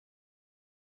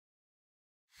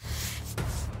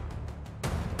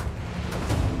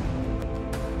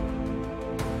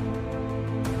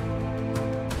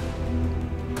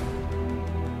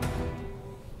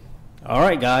All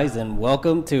right, guys, and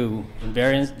welcome to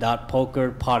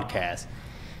Invariance.Poker podcast.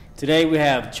 Today we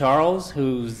have Charles,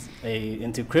 who's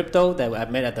into crypto that I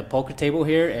met at the poker table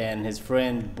here, and his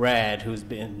friend Brad, who's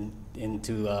been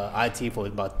into IT for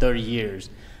about 30 years.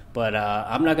 But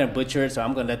I'm not going to butcher it, so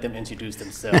I'm going to let them introduce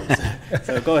themselves.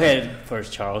 So go ahead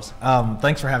first, Charles.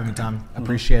 Thanks for having me, Tom.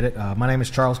 Appreciate it. My name is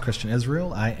Charles Christian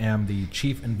Israel. I am the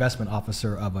Chief Investment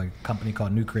Officer of a company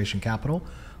called New Creation Capital.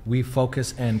 We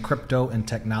focus in crypto and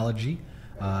technology,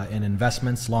 in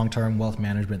investments, long-term wealth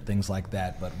management, things like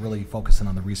that, but really focusing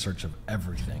on the research of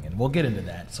everything. And we'll get into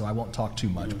that, so I won't talk too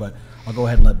much, but I'll go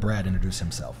ahead and let Brad introduce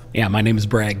himself. Yeah, my name is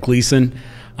Brad Gleason.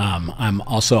 I'm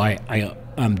also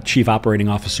I'm Chief Operating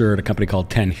Officer at a company called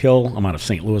 10 Hill. I'm out of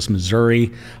St. Louis,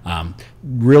 Missouri.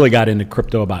 Really got into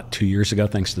crypto about 2 years ago,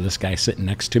 thanks to this guy sitting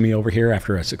next to me over here.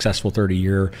 After a successful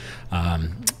 30-year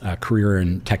career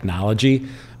in technology,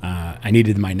 I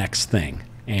needed my next thing.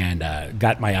 And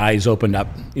got my eyes opened up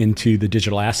into the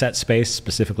digital asset space,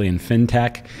 specifically in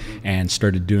fintech, and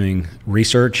started doing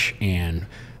research and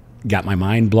got my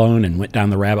mind blown and went down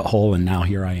the rabbit hole, and now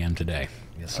here I am today.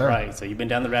 Yes, sir. All right, so you've been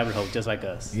down the rabbit hole just like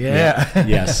us. Yeah.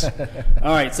 Yes.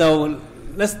 All right, so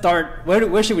let's start.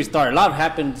 Where should we start? A lot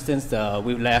happened since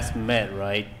we last met,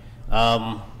 right?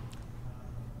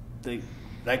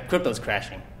 Crypto's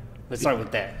crashing. Let's start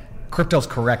with that. Crypto's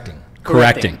correcting.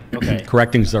 Correcting. Okay.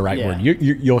 Correcting is the right Yeah. word.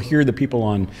 You'll hear the people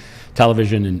on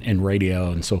television and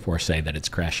radio and so forth say that it's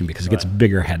crashing because it gets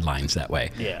bigger headlines that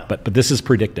way. Yeah. But this is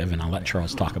predictive, and I'll let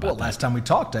Charles talk about Well, that. last time we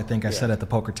talked, I think I said at the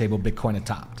poker table, Bitcoin had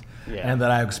topped. Yeah. And that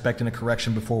I was expecting a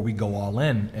correction before we go all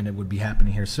in, and it would be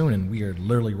happening here soon, and we are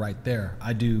literally right there.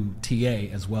 I do TA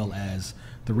as well as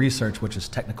the research, which is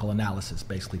technical analysis,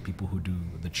 basically people who do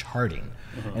the charting,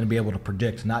 and be able to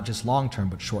predict not just long-term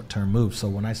but short-term moves. So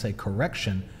when I say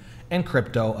correction, in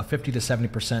crypto, a 50 to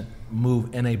 70%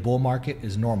 move in a bull market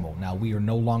is normal. Now, we are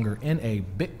no longer in a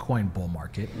Bitcoin bull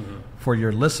market. For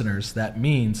your listeners, that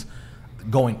means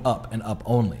going up and up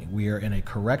only. We are in a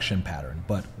correction pattern,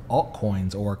 but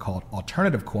altcoins, or called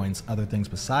alternative coins, other things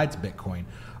besides Bitcoin,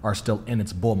 are still in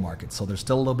its bull market. So there's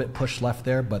still a little bit push left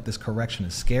there, but this correction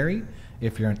is scary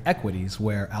if you're in equities,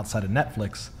 where outside of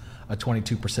Netflix, a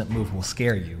 22% move will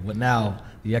scare you. But now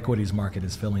the equities market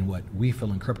is feeling what we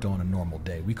feel in crypto on a normal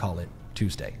day. We call it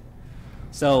Tuesday.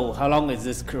 So how long is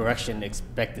this correction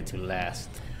expected to last?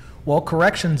 Well,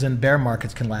 corrections in bear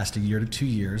markets can last a year to 2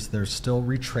 years. There's still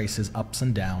retraces, ups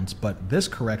and downs, but this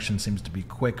correction seems to be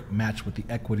quick, matched with the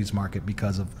equities market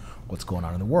because of what's going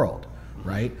on in the world,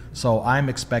 right? So I'm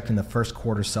expecting the first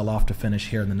quarter sell-off to finish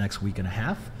here in the next week and a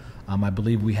half. I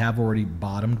believe we have already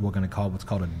bottomed. We're going to call what's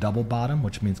called a double bottom,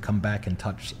 which means come back and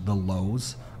touch the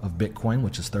lows of Bitcoin,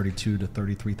 which is $32,000 to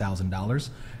 $33,000,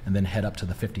 and then head up to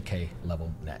the 50K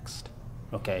level next.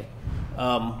 Okay.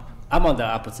 I'm on the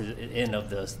opposite end of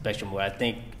the spectrum, where I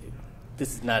think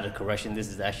this is not a correction. This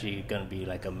is actually going to be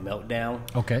like a meltdown.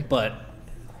 Okay. But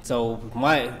so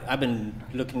I've been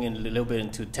looking in a little bit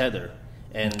into Tether.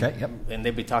 And and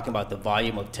they've been talking about the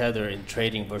volume of Tether in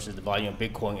trading versus the volume of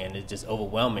Bitcoin, and it's just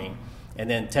overwhelming. And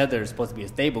then Tether is supposed to be a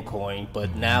stable coin,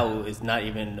 but now it's not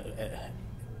even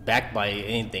backed by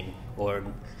anything. Or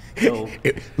so.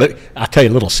 I'll tell you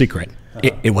a little secret.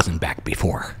 It wasn't back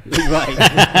before.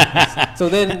 Right. So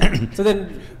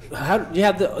then, how you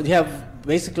have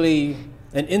basically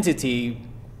an entity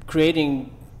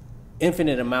creating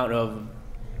infinite amount of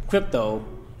crypto,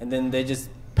 and then they just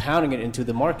pounding it into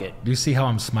the market. Do you see how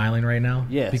I'm smiling right now?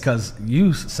 Yes. Because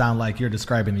you sound like you're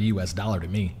describing the US dollar to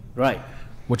me. Right.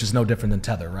 Which is no different than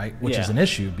Tether, right? Which is an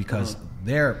issue because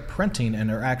they're printing, and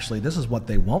they're actually, this is what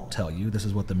they won't tell you, this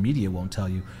is what the media won't tell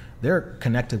you. They're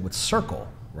connected with Circle,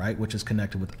 right? Which is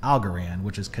connected with Algorand,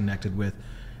 which is connected with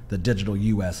the digital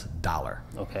US dollar.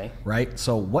 Okay. Right?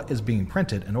 So what is being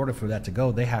printed, in order for that to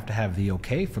go, they have to have the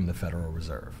okay from the Federal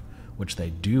Reserve, which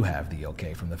they do have the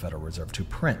okay from the Federal Reserve to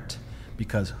print.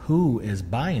 Because who is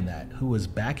buying that, who is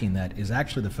backing that, is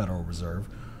actually the Federal Reserve,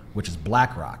 which is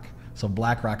BlackRock. So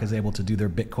BlackRock is able to do their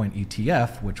Bitcoin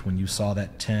ETF, which when you saw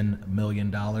that $10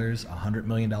 million, $100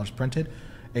 million printed,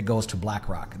 it goes to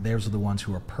BlackRock. Those are the ones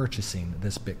who are purchasing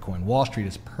this Bitcoin. Wall Street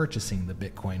is purchasing the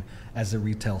Bitcoin as the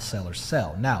retail sellers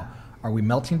sell. Now, are we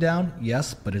melting down?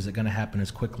 Yes, but is it going to happen as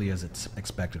quickly as it's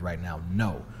expected right now?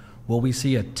 No. Will we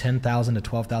see a $10,000 to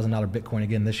 $12,000 Bitcoin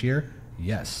again this year?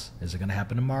 Yes. Is it going to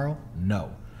happen tomorrow?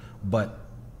 No. But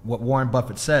what Warren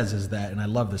Buffett says is that, and I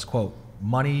love this quote,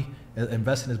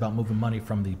 investing is about moving money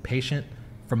from the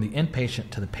inpatient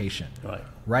to the patient. Right.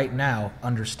 Right now,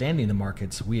 understanding the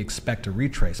markets, we expect a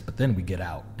retrace, but then we get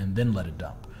out and then let it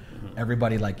dump.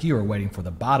 Everybody like you are waiting for the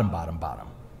bottom.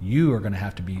 You are going to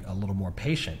have to be a little more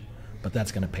patient but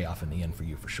that's going to pay off in the end for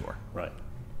you for sure. Right.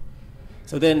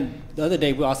 So then the other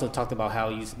day we also talked about how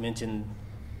you mentioned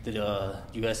that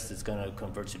U.S. is going to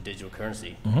convert to digital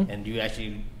currency, and you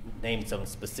actually named some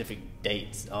specific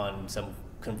dates on some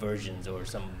conversions or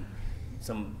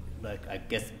some like I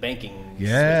guess banking.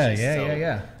 Yeah,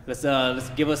 switches. Let's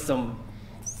give us some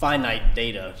finite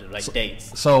data, like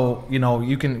dates. So,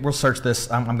 we'll search this.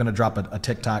 I'm going to drop a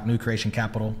TikTok, New Creation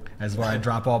Capital, as where I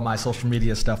drop all my social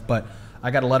media stuff. But I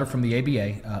got a letter from the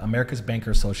ABA, America's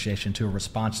Banker Association, to a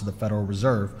response to the Federal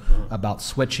Reserve about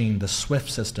switching the SWIFT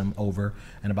system over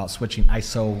and about switching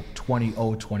ISO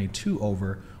 20022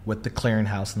 over with the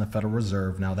clearinghouse and the Federal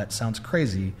Reserve. Now, that sounds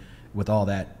crazy with all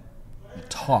that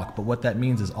talk, but what that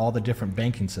means is all the different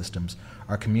banking systems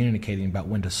are communicating about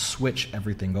when to switch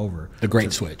everything over. The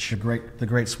great switch. The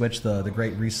great switch, the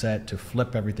great reset, to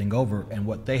flip everything over. And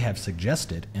what they have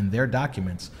suggested in their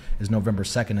documents is November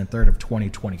 2nd and 3rd of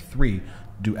 2023,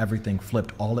 do everything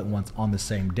flipped all at once on the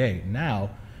same day.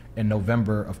 Now, in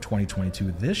November of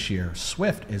 2022, this year,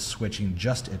 SWIFT is switching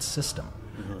just its system.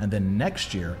 And then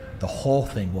next year, the whole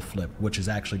thing will flip, which is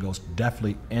actually goes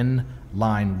definitely in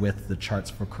line with the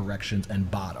charts for corrections and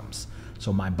bottoms.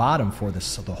 So my bottom for this,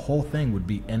 so the whole thing would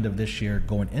be end of this year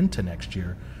going into next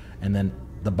year, and then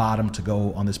the bottom to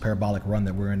go on this parabolic run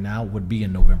that we're in now would be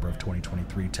in November of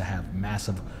 2023 to have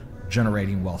massive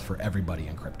generating wealth for everybody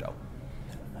in crypto.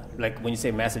 Like when you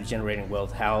say massive generating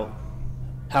wealth, how's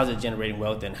it generating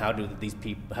wealth, and how do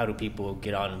people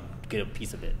get a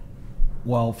piece of it?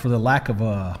 Well, for the lack of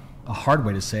a hard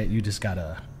way to say it, you just got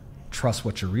to trust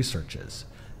what your research is.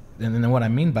 And then what I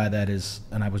mean by that is,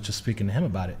 and I was just speaking to him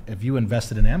about it, if you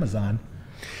invested in Amazon.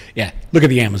 Yeah, look at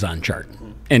the Amazon chart.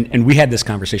 And we had this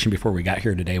conversation before we got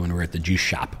here today when we were at the juice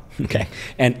shop, okay?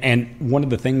 And one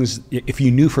of the things, if you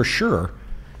knew for sure,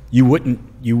 you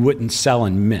wouldn't sell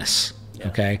and miss,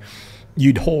 okay?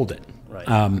 You'd hold it.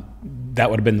 Right. That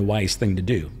would have been the wise thing to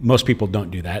do. Most people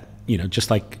don't do that.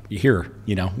 Just like here,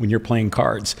 when you're playing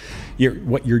cards,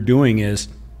 what you're doing is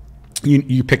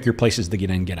you pick your places to get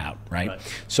in and get out, right?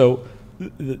 So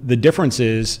the difference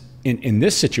is in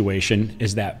this situation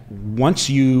is that once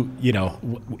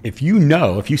if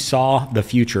you saw the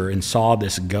future and saw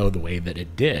this go the way that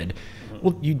it did,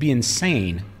 well, you'd be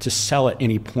insane to sell at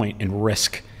any point and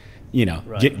risk,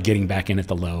 getting back in at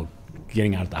the low,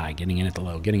 getting out at the high, getting in at the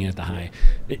low, getting in at the high.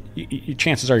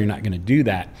 Chances are you're not going to do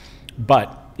that.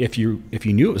 But if you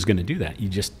knew it was going to do that,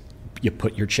 you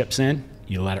put your chips in,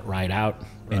 you let it ride out,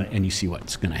 and you see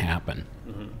what's going to happen.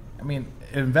 I mean,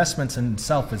 investments in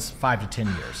itself is 5 to 10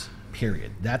 years,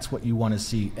 period. That's what you want to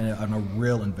see in a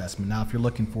real investment. Now, if you're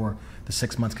looking for the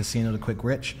 6 months casino to quick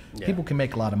rich, people can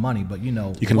make a lot of money, but you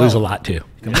can lose a lot too. You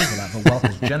can lose a lot, but wealth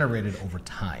is generated over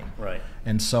time. Right.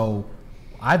 And so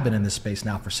I've been in this space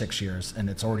now for 6 years, and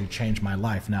it's already changed my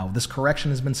life. Now, this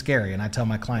correction has been scary, and I tell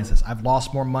my clients this. I've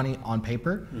lost more money on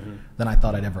paper than I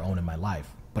thought I'd ever own in my life.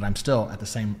 But I'm still at the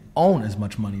same own as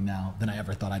much money now than I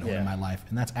ever thought I'd own in my life.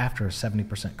 And that's after a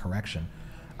 70% correction.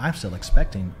 I'm still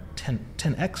expecting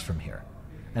 10x from here.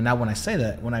 And now when I say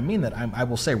that, when I mean that, I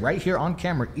will say right here on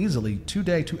camera easily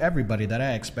today to everybody that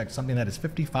I expect something that is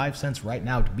 55 cents right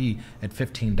now to be at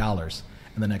 $15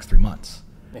 in the next 3 months.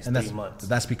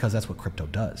 That's because that's what crypto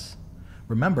does.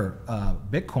 Remember,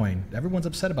 Bitcoin, everyone's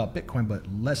upset about Bitcoin, but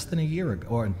less than a year ago,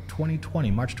 or in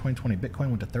 2020, March 2020, Bitcoin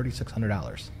went to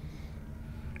 $3,600.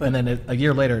 And then a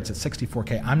year later, it's at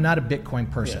 64K. I'm not a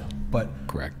Bitcoin person, but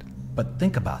correct. But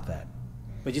think about that.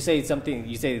 But you say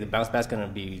the bounce back's going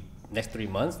to be next 3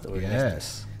 months? Or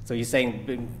yes. So you're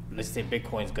saying, let's say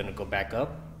Bitcoin's going to go back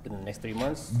up in the next 3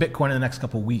 months? Bitcoin in the next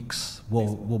couple of weeks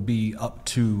will be up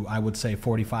to, I would say,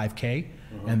 45K,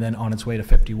 and then on its way to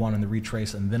 51 in the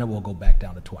retrace, and then it will go back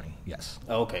down to 20. Yes.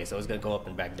 Okay, so it's going to go up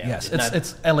and back down. Yes,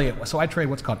 it's Elliott. So I trade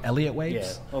what's called Elliott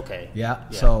waves. Yeah. Okay. Yeah.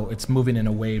 So it's moving in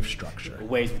a wave structure.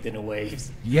 Waves within the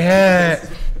waves. Yeah.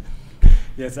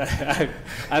 Yes,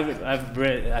 I've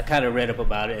read. I kind of read up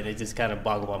about it, and it just kind of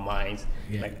boggled my mind.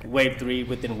 Yeah. Like wave 3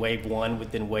 within wave 1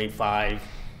 within wave 5.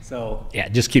 So yeah,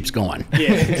 it just keeps going.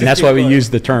 Yeah, and that's why we use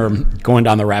the term going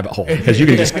down the rabbit hole, because you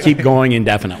can just keep going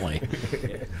indefinitely.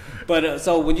 Yeah. But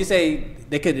so when you say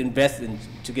they could invest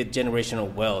to get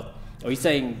generational wealth, are you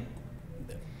saying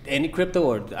any crypto,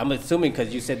 or I'm assuming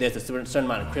because you said there's a certain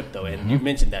amount of crypto, and you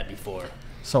mentioned that before.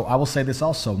 So I will say this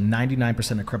also,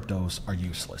 99% of cryptos are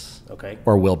useless. Okay.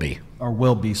 Or will be. Or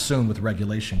will be soon with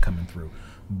regulation coming through.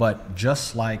 But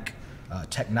just like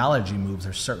technology moves,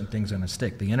 there's certain things going to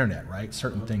stick. The internet, right?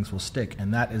 Certain things will stick,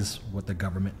 and that is what the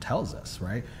government tells us,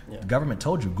 right? Yeah. The government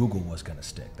told you Google was going to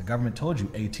stick. The government told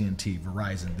you AT&T,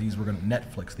 Verizon, these were going to,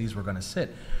 Netflix, these were going to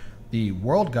sit. The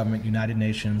world government, United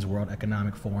Nations, World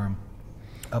Economic Forum,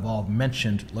 have all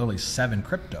mentioned literally 7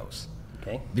 cryptos.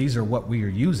 Okay. These are what we are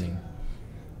using.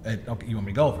 Okay, you want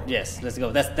me to go over it? Yes, let's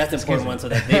go. That's the important one so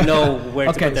that they know where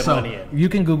to put their money in. You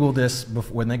can Google this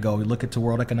before, when they go. Look at the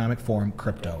World Economic Forum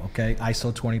crypto. Okay,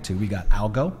 ISO 22. We got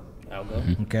Algo.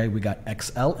 Okay, we got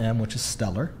XLM, which is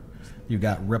Stellar. You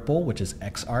got Ripple, which is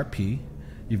XRP.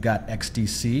 You've got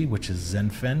XDC, which is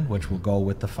Zenfin, which will go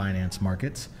with the finance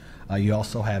markets. You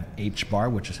also have HBAR,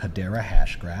 which is Hedera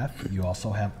Hashgraph. You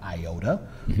also have IOTA,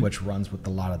 which runs with a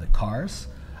lot of the cars.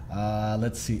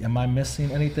 Let's see, am I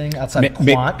missing anything outside of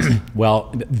Quant?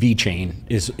 Well, VeChain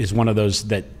is one of those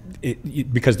that,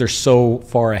 because they're so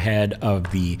far ahead of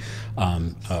the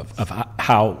of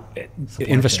how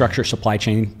supply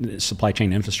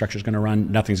chain infrastructure is going to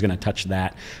run. Nothing's going to touch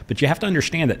that. But you have to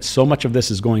understand that so much of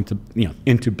this is going to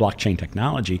into blockchain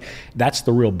technology. That's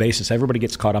the real basis. Everybody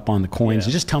gets caught up on the coins.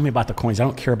 You just tell me about the coins. I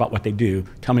don't care about what they do.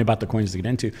 Tell me about the coins to get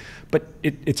into. But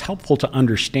it's helpful to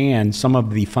understand some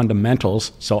of the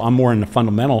fundamentals. So I'm more in the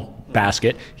fundamental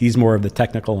basket. He's more of the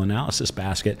technical analysis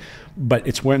basket. But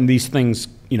it's when these things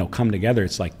come together,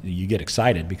 it's like you get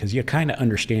excited because you kind of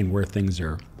understand where things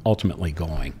are ultimately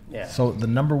going. Yeah. So the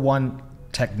number one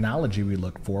technology we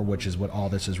look for, which is what all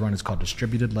this is run, is called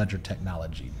distributed ledger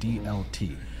technology,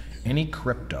 DLT. Any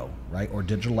crypto, right, or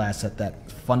digital asset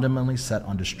that fundamentally set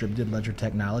on distributed ledger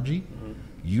technology,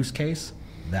 use case,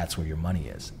 that's where your money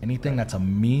is. Anything that's a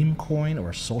meme coin or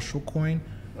a social coin,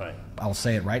 I'll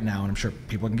say it right now, and I'm sure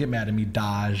people can get mad at me,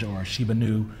 Dodge or Shiba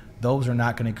Inu, those are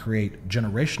not going to create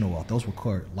generational wealth. Those will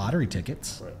create lottery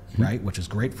tickets, right, which is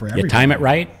great for everybody. You time it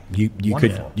right, you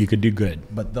could do good.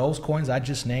 But those coins I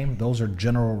just named, those are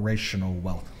generational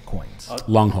wealth coins.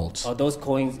 Long holds. Are those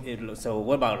coins, so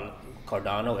what about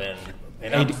Cardano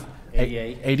and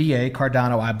ADA,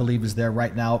 Cardano, I believe, is there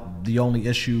right now. The only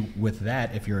issue with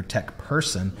that, if you're a tech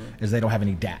person, is they don't have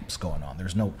any dApps going on.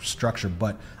 There's no structure.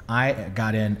 But I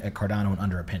got in at Cardano in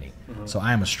under a penny. So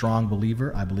I am a strong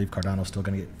believer. I believe Cardano's still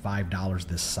going to get $5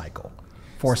 this cycle.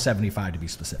 $4.75 to be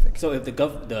specific. So if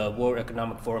the World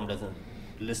Economic Forum doesn't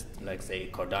list, like, say,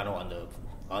 Cardano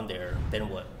on there, then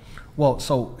what? Well,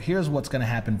 so here's what's going to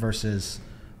happen versus,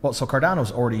 so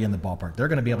Cardano's already in the ballpark. They're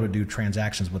going to be able to do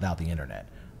transactions without the internet.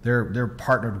 They're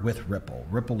partnered with Ripple.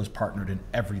 Ripple is partnered in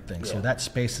everything. So that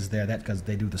space is there. That's because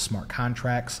they do the smart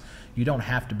contracts. You don't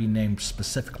have to be named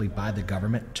specifically by the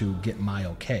government to get my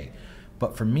okay.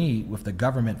 But for me, with the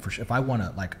government, if I want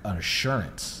an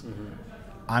assurance,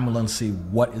 I'm going to see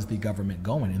what is the government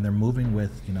going. And they're moving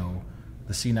with,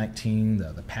 the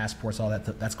C-19, the passports, all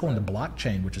that. That's going to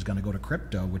blockchain, which is going to go to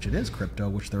crypto, which it is crypto,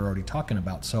 which they're already talking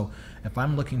about. So if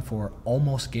I'm looking for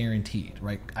almost guaranteed,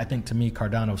 right, I think to me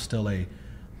Cardano is still a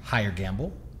higher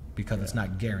gamble because it's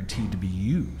not guaranteed to be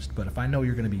used. But if I know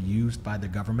you're going to be used by the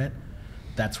government,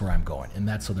 that's where I'm going. And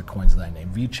that's the coins that I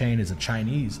named. VeChain is a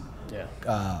Chinese,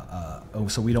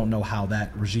 so we don't know how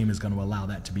that regime is going to allow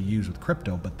that to be used with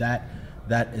crypto. But that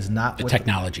is not the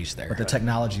technology's there. But the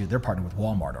technology, they're partnered with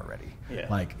Walmart already.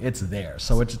 Like, it's there.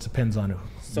 So it just depends on who.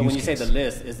 So when you say the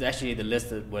list, it's actually the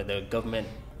list where the government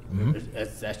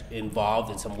is actually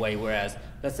involved in some way, whereas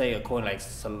let's say a coin like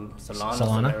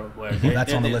Solana, where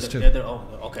that's on the list too.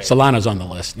 Okay. Solana's on the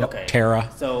list. Okay. Terra.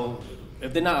 So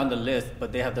if they're not on the list,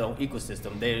 but they have their own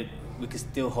ecosystem, we can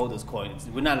still hold those coins.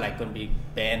 We're not going to be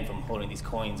banned from holding these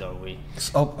coins, are we?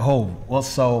 Well,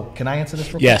 so can I answer this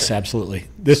real quick? Yes, absolutely.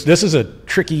 This is a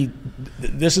tricky.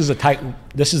 This is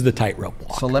the tightrope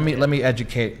walk. So let me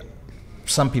educate.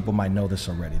 Some people might know this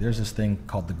already. There's this thing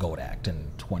called the Gold Act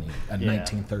in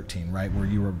 1913, right, where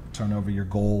you were turn over your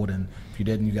gold, and if you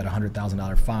didn't, you got a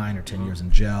 $100,000 fine or 10 years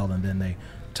in jail. And then they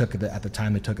took it at the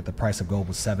time. They took it. The price of gold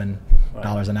was $7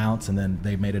 an ounce, and then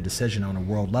they made a decision on a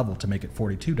world level to make it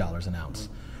 $42 an ounce,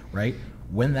 right?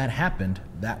 When that happened,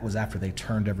 that was after they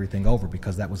turned everything over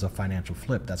because that was a financial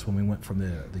flip. That's when we went from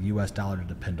the U.S. dollar to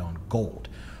depend on gold.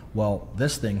 Well,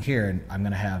 this thing here, and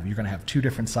you're going to have two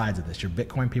different sides of this. Your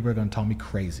Bitcoin people are going to tell me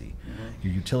crazy.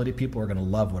 Your utility people are going to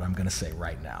love what I'm going to say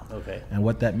right now. Okay. And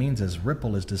what that means is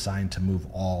Ripple is designed to move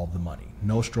all the money.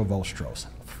 Nostro vostros,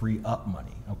 free up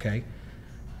money, okay?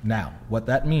 Now, what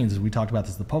that means is, we talked about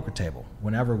this at the poker table.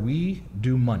 Whenever we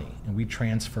do money and we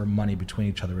transfer money between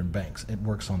each other in banks, it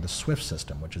works on the SWIFT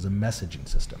system, which is a messaging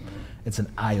system. It's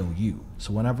an IOU.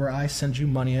 So whenever I send you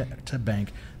money to a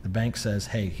bank, the bank says,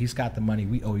 hey, he's got the money,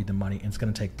 we owe you the money, and it's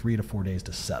going to take 3 to 4 days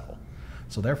to settle.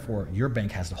 So therefore, your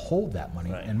bank has to hold that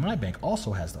money, and my bank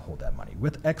also has to hold that money.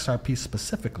 With XRP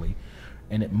specifically,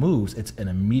 and it moves, it's an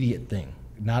immediate thing.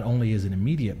 Not only is it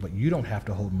immediate, but you don't have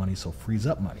to hold money, so it frees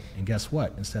up money. And guess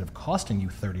what? Instead of costing you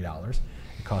 $30,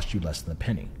 it costs you less than a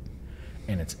penny.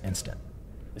 And it's instant.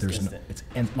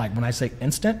 Like when I say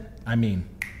instant, I mean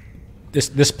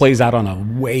this plays out on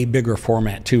a way bigger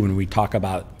format too when we talk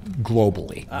about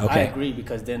globally. Okay? I agree,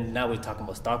 because then now we're talking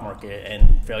about stock market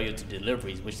and failure to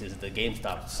deliveries, which is the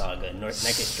GameStop saga, naked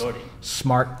shorting.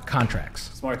 Smart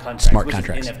contracts. Smart contracts, Smart which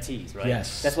contracts. is NFTs, right?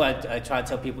 Yes. That's why I try to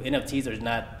tell people NFTs are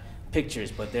not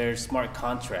pictures, but they're smart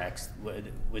contracts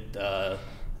with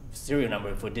serial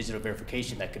number for digital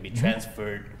verification that can be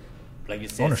transferred, like you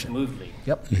said, Ownership. smoothly.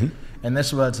 Yep. And this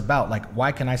is what it's about. Like,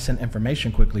 why can I send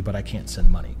information quickly, but I can't send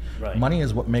money? Right. Money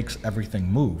is what makes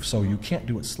everything move. So you can't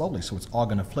do it slowly. So it's all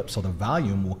going to flip. So the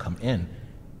volume will come in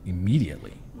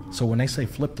immediately. So when they say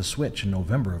flip the switch in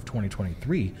November of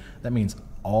 2023, that means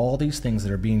all these things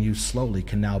that are being used slowly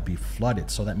can now be flooded.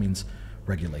 So that means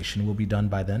regulation will be done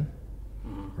by then,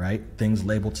 right? Things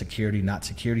labeled security, not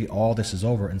security, all this is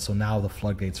over. And so now the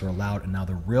floodgates are allowed, and now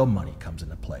the real money comes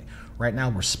into play. Right now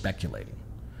we're speculating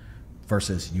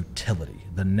versus utility.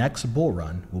 The next bull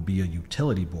run will be a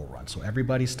utility bull run. So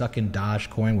everybody stuck in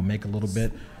Dogecoin will make a little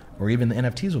bit, or even the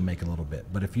NFTs will make a little bit.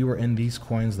 But if you were in these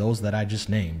coins, those that I just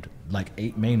named, like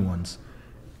 8 main ones,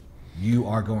 you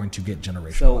are going to get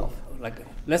generational So, wealth. like,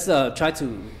 let's try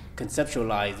to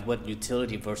conceptualize what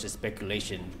utility versus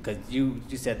speculation, because you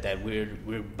said that we're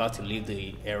about to leave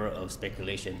the era of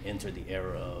speculation, enter the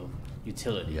era of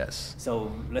utility. Yes.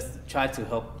 So let's try to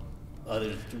help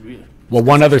others. Well,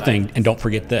 one other thing, and don't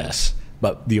forget this,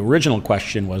 but the original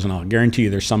question was, and I'll guarantee you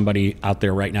there's somebody out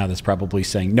there right now that's probably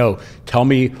saying, no, tell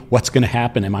me what's going to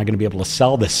happen. Am I going to be able to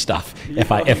sell this stuff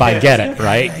if I get it,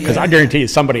 right? Because I guarantee you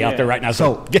somebody out there right now.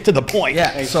 So get to the point. Yeah.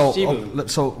 Hey, So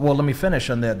Shivu. well, let me finish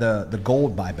on the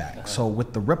gold buyback. So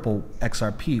with the Ripple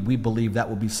XRP, we believe that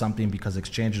will be something, because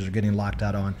exchanges are getting locked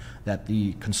out on, that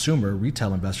the consumer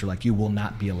retail investor like you will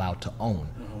not be allowed to own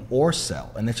or sell.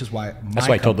 And this is why That's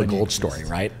why I told the company gold exists, story,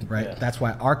 right? Right. Yeah. That's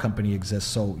why our company exists.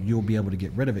 So you'll be able to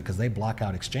get rid of it, because they block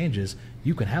out exchanges.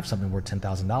 You can have something worth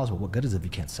 $10,000, but what good is it if you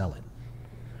can't sell it?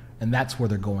 And that's where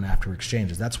they're going after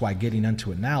exchanges. That's why getting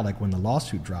into it now, like when the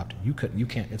lawsuit dropped, you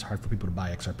can't. It's hard for people to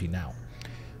buy XRP now.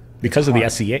 Because of the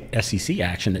SEC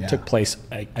action that took place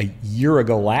a year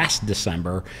ago last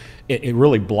December, it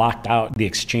really blocked out the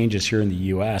exchanges here in the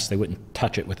U.S. They wouldn't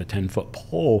touch it with a 10-foot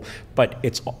pole, but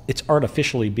it's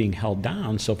artificially being held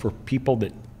down. So for people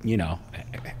that, you know,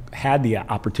 had the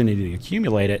opportunity to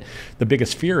accumulate it, the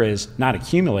biggest fear is not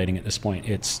accumulating at this point.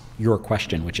 It's your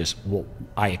question, which is, well,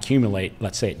 I accumulate,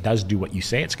 let's say it does do what you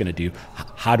say it's going to do.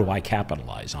 How do I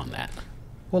capitalize on that?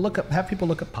 Well, have people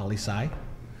look at poli-sci,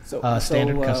 So,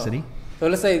 standard custody. So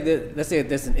let's say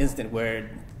there's an instant where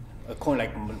a coin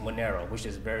like Monero, which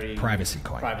is very Privacy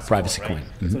coin. Privacy right? coin.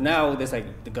 Mm-hmm. So now there's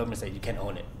like the government says you can't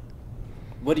own it.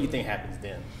 What do you think happens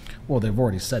then? Well, they've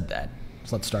already said that.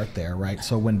 So let's start there, right?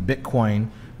 So when Bitcoin,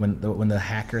 when the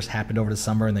hackers happened over the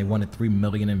summer and they wanted 3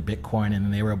 million in Bitcoin, and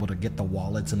then they were able to get the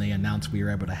wallets, and they announced we were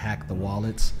able to hack the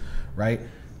wallets, right?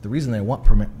 The reason they want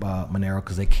Monero,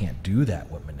 because they can't do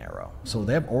that with Monero. So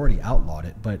they've already outlawed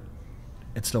it, but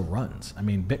it still runs. I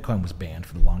mean, Bitcoin was banned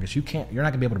for the longest. You're not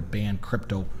going to be able to ban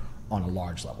crypto on a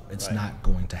large level. It's Right. not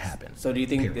going to happen. So do you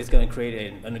think it's going to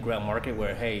create an underground market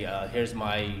where, hey, here's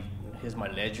my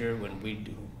ledger when we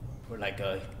do for like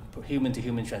a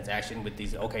human-to-human transaction with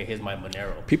these? Okay, here's my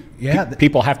Monero.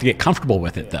 People have to get comfortable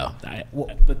with it, though.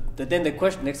 But then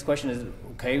the next question is,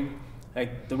 okay,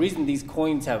 like the reason these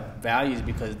coins have value is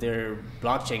because they're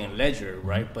blockchain and ledger,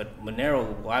 right? But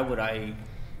Monero, why would I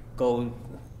go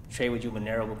trade with you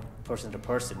Monero person to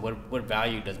person? What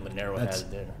value does Monero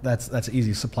have there? That's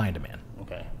easy. Supply and demand.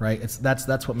 Okay. Right.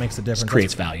 That's what makes the difference. It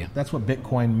creates value. That's what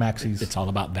Bitcoin maxis. It's all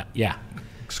about that. Yeah.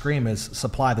 Scream is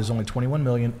supply. There's only 21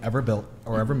 million ever built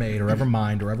or ever made or ever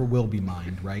mined or ever will be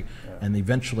mined, right? Yeah. And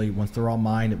eventually, once they're all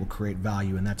mined, it will create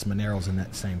value, and that's Monero's in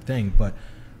that same thing. But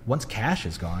once cash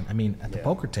is gone, I mean, at the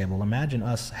poker table, imagine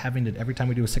us having to, every time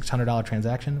we do a $600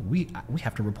 transaction, we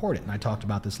have to report it. And I talked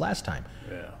about this last time.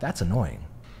 Yeah. That's annoying,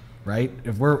 right?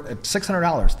 If we're at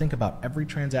 $600, think about every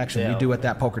transaction we do at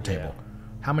that poker table. Yeah.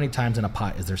 How many times in a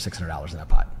pot is there $600 in that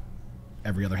pot?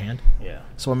 Every other hand? Yeah.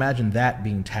 So imagine that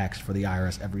being taxed for the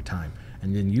IRS every time.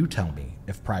 And then you tell me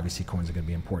if privacy coins are going to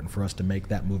be important for us to make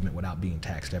that movement without being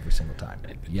taxed every single time.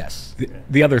 Yes.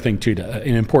 The other thing, too,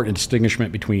 an important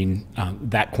distinguishment between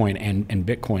that coin and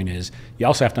Bitcoin is you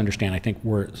also have to understand, I think,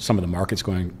 where some of the market's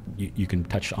going. You can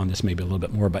touch on this maybe a little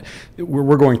bit more, but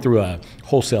we're going through a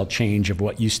wholesale change of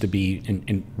what used to be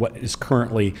and what is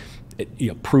currently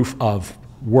proof of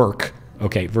work.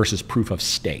 Okay, versus proof of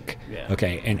stake. Yeah.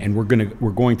 Okay, and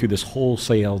we're going through this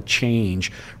wholesale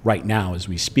change right now as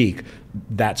we speak.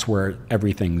 That's where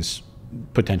everything's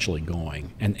potentially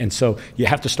going. And so you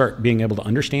have to start being able to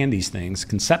understand these things,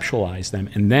 conceptualize them,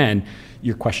 and then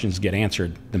your questions get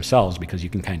answered themselves because you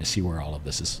can kind of see where all of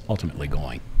this is ultimately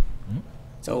going.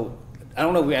 So I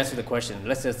don't know if we answered the question.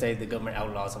 Let's just say the government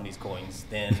outlaws some of these coins.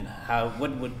 Then what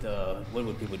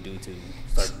would people do to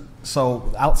start?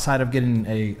 So outside of getting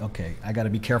I got to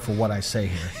be careful what I say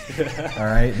here. All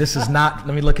right, this is not.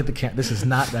 Let me look at the camera. That's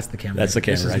the camera. That's the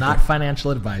camera. This is right not there.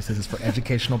 financial advice. This is for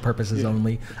educational purposes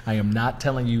only. I am not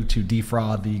telling you to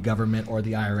defraud the government or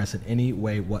the IRS in any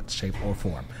way, what, shape, or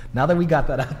form. Now that we got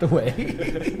that out the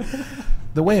way,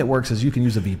 the way it works is you can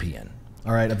use a VPN.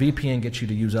 All right, a VPN gets you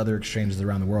to use other exchanges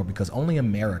around the world because only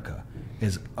America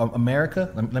is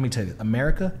America. Let me tell you,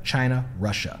 America, China,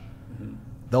 Russia.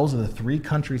 Those are the 3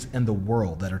 countries in the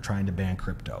world that are trying to ban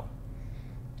crypto.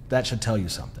 That should tell you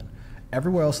something.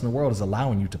 Everywhere else in the world is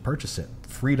allowing you to purchase it.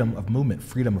 Freedom of movement,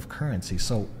 freedom of currency.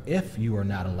 So if you are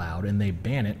not allowed and they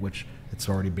ban it, which it's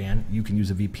already banned, you can use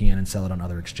a VPN and sell it on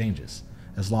other exchanges,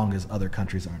 as long as other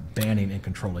countries aren't banning and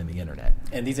controlling the internet.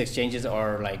 And these exchanges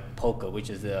are like Poker, which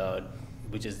is the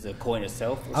coin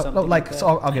itself, or something like that? So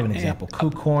I'll give an example.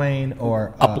 KuCoin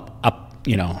or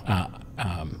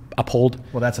Uphold.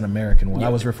 Well, that's an American one. I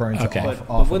was referring to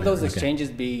But would those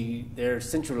exchanges be? They're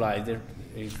centralized.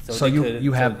 So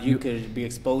you could be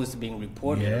exposed to being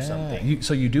reported or something.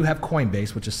 So you do have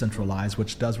Coinbase, which is centralized,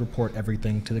 which does report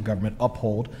everything to the government.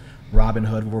 Uphold,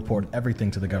 Robinhood will report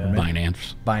everything to the government.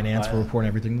 Binance will report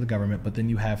everything to the government. But then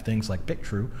you have things like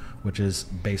BitTrue, which is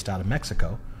based out of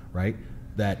Mexico, right?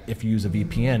 That if you use a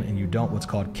VPN and you don't what's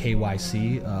called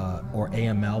KYC or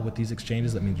AML with these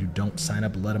exchanges, that means you don't sign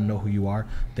up, let them know who you are,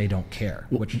 they don't care,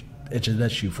 which it's an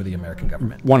issue for the American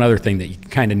government. One other thing that you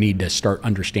kind of need to start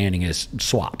understanding is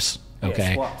swaps.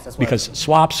 Okay, swaps. Because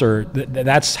swaps are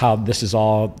that's how this is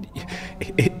all.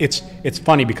 It's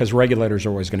funny because regulators are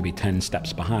always going to be 10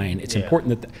 steps behind. It's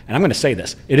important that, and I'm going to say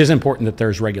this: it is important that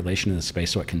there's regulation in the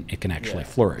space so it can actually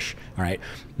flourish. All right,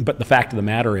 but the fact of the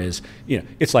matter is,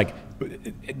 it's like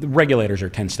the regulators are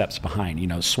 10 steps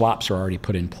behind. Swaps are already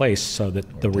put in place so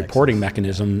that the reporting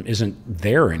mechanism isn't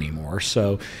there anymore.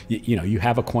 So you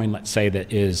have a coin, let's say,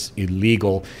 that is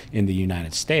illegal in the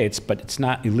United States, but it's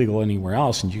not illegal anywhere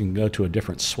else, and you can go to a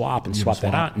different swap and swap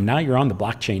that out, and now you're on the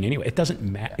blockchain anyway. It doesn't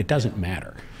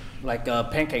matter. Like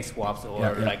pancake swaps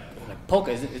or like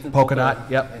Polka, isn't Polkadot,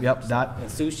 yep, Dot. And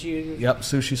Sushi? Yep,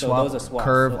 Sushi Swap, those are swaps.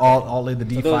 Curve, all of the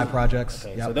DeFi projects.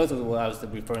 Okay, yep. so those are what I was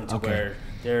referring to, where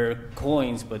they're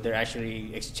coins, but they're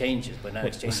actually exchanges, but not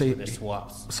exchanges, but they're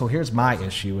swaps. So here's my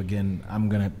issue. Again, I'm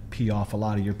going to pee off a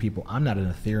lot of your people. I'm not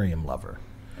an Ethereum lover.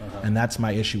 And that's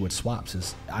my issue with swaps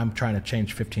is I'm trying to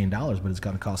change $15, but it's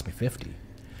going to cost me $50.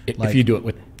 If you do it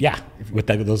with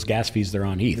those gas fees they're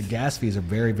on ETH. The gas fees are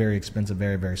very, very expensive,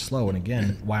 very, very slow. And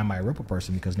again, why am I a Ripple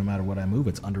person? Because no matter what I move,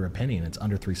 it's under a penny and it's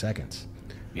under 3 seconds.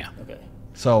 Yeah. Okay.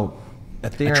 So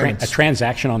Ethereum, a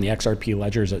transaction on the XRP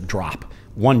ledger is a drop.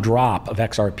 One drop of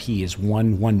XRP is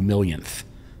 1/1,000,000th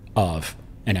of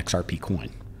an XRP coin.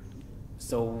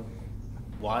 So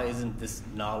why isn't this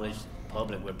knowledge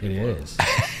public where people it is.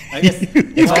 I guess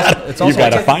You've got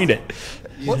to find it.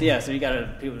 So you got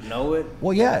to people to know it.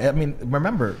 Well, yeah. I mean,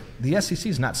 remember, the SEC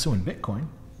is not suing Bitcoin.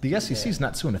 The SEC is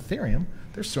not suing Ethereum.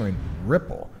 They're suing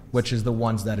Ripple, which is the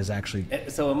ones that is actually.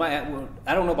 So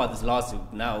I don't know about this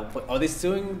lawsuit now. But are they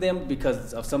suing them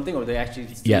because of something, or are they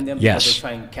actually suing them because they're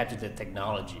trying to capture the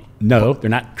technology? No, they're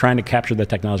not trying to capture the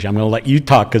technology. I'm going to let you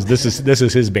talk because this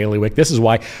is his bailiwick. This is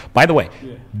why. By the way,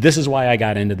 this is why I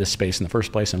got into this space in the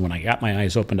first place. And when I got my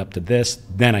eyes opened up to this,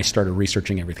 then I started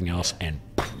researching everything else. And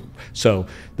so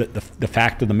the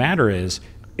fact of the matter is,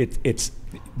 it's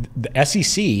the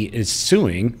SEC is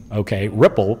suing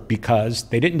Ripple because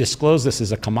they didn't disclose this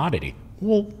as a commodity.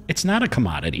 Well, it's not a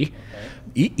commodity.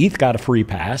 ETH got a free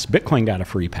pass, Bitcoin got a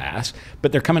free pass,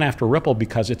 but they're coming after Ripple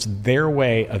because it's their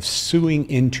way of suing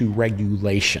into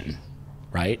regulation,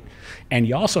 right? And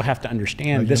you also have to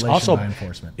understand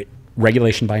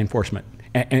regulation by enforcement.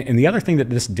 And the other thing that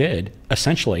this did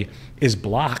essentially is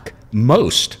block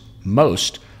most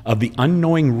of the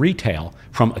unknowing retail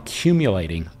from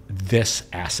accumulating this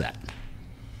asset.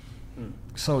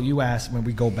 So you asked, when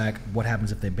we go back, what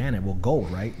happens if they ban it? Well,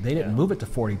 gold, right? They didn't move it to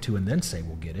 42 and then say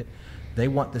we'll get it. They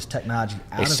want this technology out of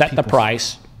people's... They set the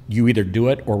price. You either do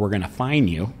it or we're going to fine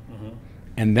you.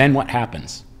 And then what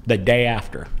happens? The day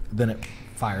after. Then it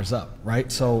fires up,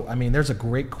 right? So, I mean, there's a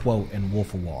great quote in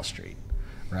Wolf of Wall Street,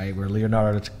 right? Where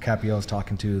Leonardo DiCaprio is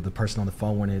talking to the person on the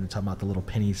phone when they're talking about the little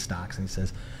penny stocks. And he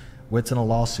says, well, it's in a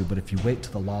lawsuit, but if you wait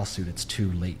to the lawsuit, it's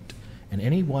too late. And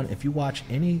if you watch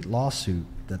any lawsuit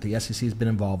that the SEC has been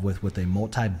involved with a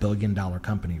multi-billion-dollar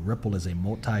company, Ripple is a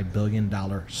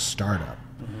multi-billion-dollar startup.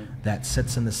 that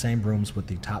sits in the same rooms with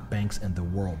the top banks in the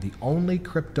world. The only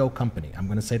crypto company, I'm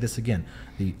going to say this again,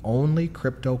 the only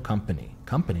crypto company,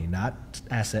 not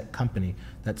asset, company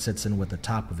that sits in with the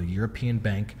top of the European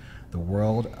Bank, the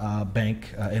World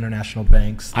Bank, international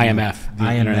banks, IMF,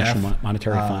 the International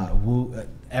Monetary Fund.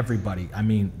 Everybody. I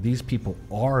mean, these people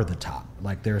are the top.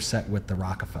 Like, they're set with the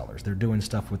Rockefellers. They're doing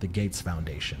stuff with the Gates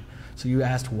Foundation. So you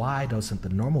asked, why doesn't the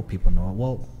normal people know it?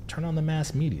 Well, turn on the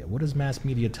mass media. What does mass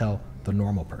media tell the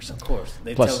normal person? Of course.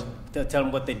 They'll tell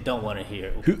them what they don't want to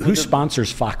hear. Who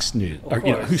sponsors Fox News? Or,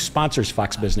 who sponsors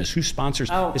Fox Business? Who sponsors?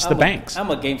 It's the banks.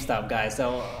 I'm a GameStop guy,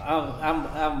 so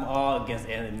I'm all against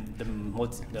the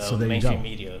mainstream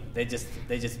media. They just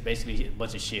basically a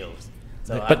bunch of shills.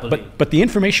 So but the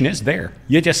information is there.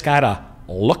 You just gotta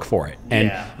look for it.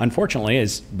 And unfortunately,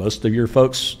 as most of your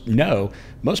folks know,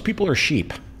 most people are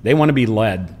sheep. They want to be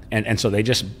led, and so they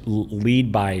just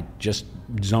lead by just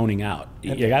zoning out.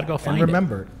 You got to go find it. And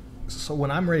remember, so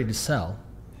when I'm ready to sell,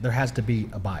 there has to be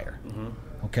a buyer.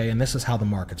 Okay, and this is how the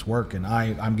markets work, and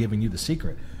I'm giving you the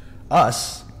secret.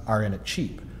 Us are in it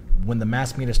cheap. When the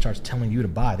mass media starts telling you to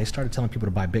buy, they started telling people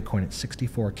to buy Bitcoin at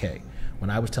 64K. When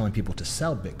I was telling people to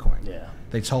sell Bitcoin,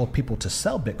 they told people to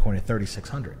sell Bitcoin at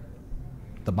 3,600.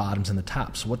 The bottoms and the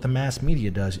tops. So what the mass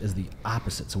media does is the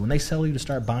opposite. So when they tell you to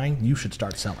start buying, you should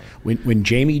start selling. When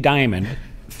Jamie Dimon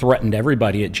threatened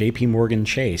everybody at J.P. Morgan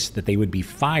Chase that they would be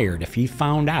fired if he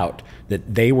found out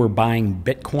that they were buying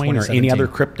Bitcoin or any other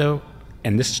crypto,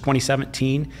 and this is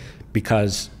 2017,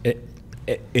 because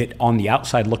it on the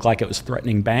outside looked like it was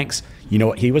threatening banks. You know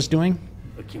what he was doing?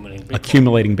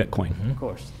 Accumulating Bitcoin. Of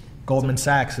course. Goldman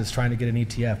Sachs is trying to get an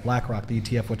ETF, BlackRock, the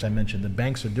ETF, which I mentioned. The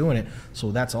banks are doing it.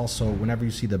 So that's also, whenever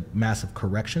you see the massive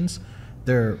corrections,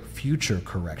 they're future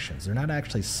corrections. They're not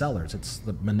actually sellers. It's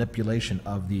the manipulation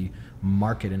of the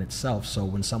market in itself. So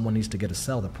when someone needs to get a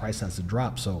sell, the price has to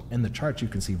drop. So in the charts, you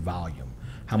can see volume,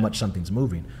 how much something's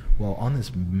moving. Well, on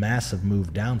this massive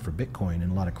move down for Bitcoin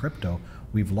and a lot of crypto,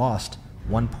 we've lost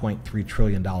 $1.3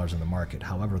 trillion in the market.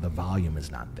 However, the volume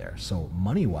is not there. So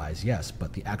money-wise, yes,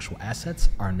 but the actual assets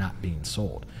are not being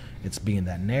sold. It's being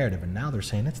that narrative, and now they're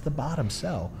saying it's the bottom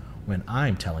sell, when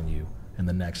I'm telling you in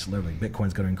the next, literally,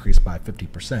 Bitcoin's going to increase by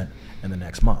 50% in the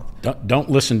next month. Don't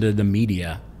listen to the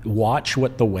media. Watch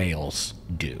what the whales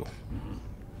do.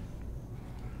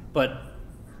 But,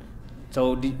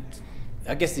 so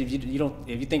I guess if you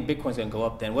think Bitcoin's going to go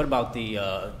up, then what about the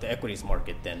equities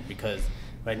market then? Because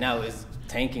right now it's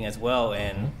tanking as well,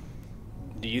 and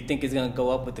do you think it's going to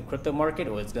go up with the crypto market,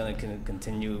 or it's going to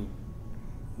continue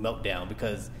meltdown?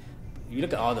 Because you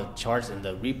look at all the charts in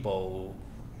the repo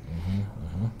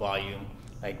volume,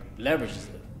 like leverage is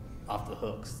off the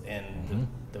hooks, and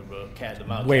the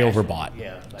amount of way cash, overbought.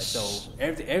 Yeah, like so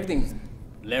everything's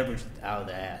leveraged out of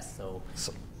the ass. So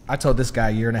I told this guy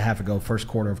a year and a half ago, first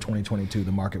quarter of 2022,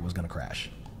 the market was going to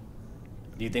crash.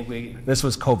 Do you think This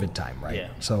was COVID time, right? Yeah.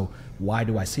 So why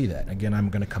do I see that? Again, I'm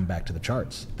going to come back to the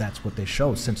charts. That's what they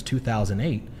show. Since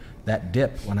 2008, that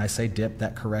dip, when I say dip,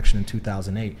 that correction in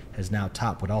 2008 has now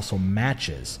topped, what also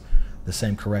matches the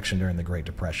same correction during the Great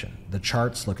Depression. The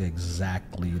charts look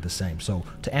exactly the same. So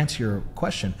to answer your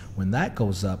question, when that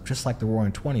goes up, just like the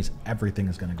Roaring 20s, everything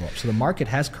is going to go up. So the market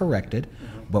has corrected,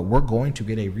 but we're going to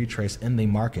get a retrace in the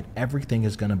market. Everything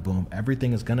is going to boom.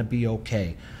 Everything is going to be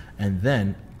okay. And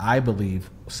then I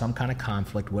believe some kind of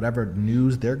conflict, whatever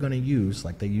news they're going to use,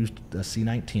 like they used the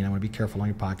C19, I want to be careful on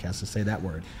your podcast to say that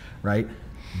word, right?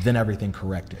 Then everything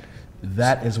corrected.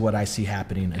 That is what I see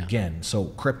happening again. So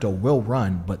crypto will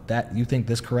run, but that, you think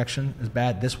this correction is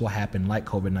bad? This will happen like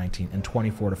COVID-19 in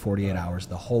 24 to 48 hours.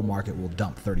 The whole market will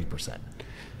dump 30%.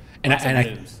 And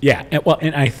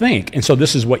I think, and so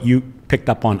this is what you picked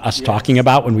up on us talking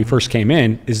about when we first came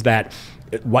in, is that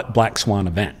what black swan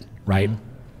event, right?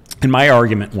 And my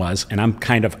argument was, and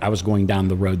I was going down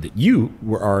the road that you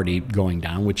were already going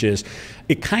down, which is,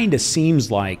 it kind of seems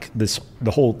like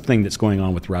the whole thing that's going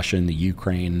on with Russia and the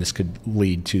Ukraine, this could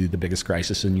lead to the biggest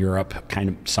crisis in Europe, kind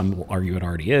of, some will argue it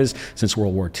already is, since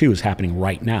World War II is happening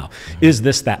right now. Is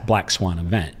this that black swan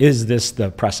event? Is this the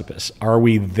precipice? Are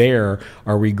we there?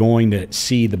 Are we going to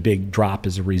see the big drop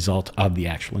as a result of the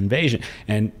actual invasion?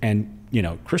 And you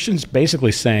know, Christians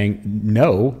basically saying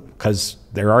no, because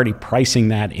they're already pricing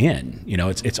that in. You know,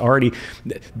 it's already,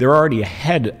 they're already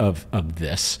ahead of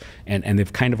this, and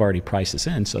they've kind of already priced this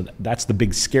in. So that's the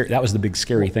big scary. That was the big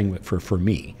scary thing for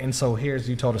me. And so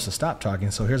you told us to stop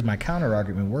talking. So here's my counter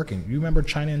argument working. You remember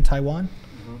China and Taiwan?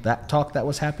 That talk that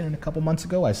was happening a couple months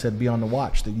ago, I said be on the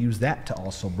watch. They use that to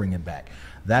also bring it back.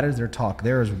 That is their talk.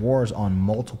 There is wars on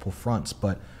multiple fronts,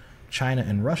 but China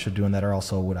and Russia doing that are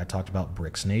also what I talked about,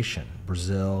 BRICS nation,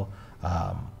 Brazil,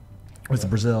 was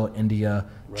Brazil, India,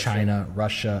 Russia. China,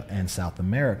 Russia, and South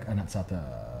America. Not South,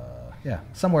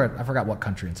 somewhere, I forgot what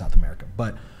country in South America.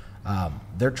 But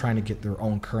they're trying to get their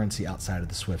own currency outside of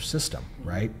the SWIFT system,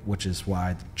 right? Which is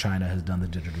why China has done the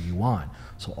digital yuan.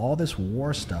 So all this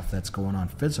war stuff that's going on,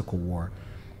 physical war,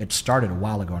 it started a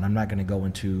while ago, and I'm not going to go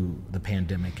into the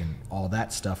pandemic and all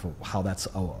that stuff, or how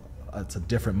it's a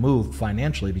different move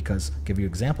financially, because, I'll give you an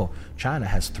example, China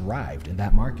has thrived in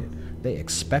that market. They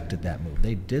expected that move.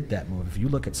 They did that move. If you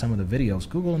look at some of the videos,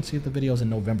 Google and see the videos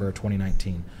in November of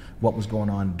 2019, what was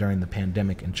going on during the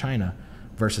pandemic in China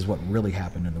versus what really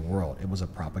happened in the world. It was a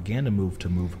propaganda move to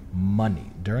move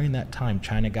money. During that time,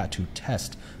 China got to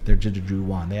test their digital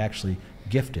yuan. They actually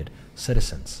gifted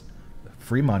citizens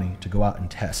free money to go out and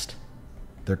test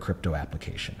their crypto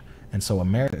application. And so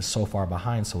America is so far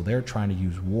behind, so they're trying to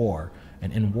use war,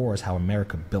 and in war is how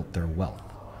America built their wealth.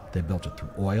 They built it through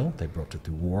oil, they built it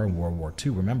through war and World War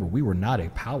II. Remember, we were not a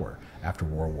power after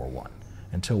World War I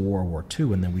until World War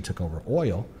II, and then we took over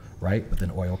oil, right? But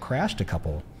then oil crashed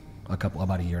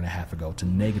about a year and a half ago to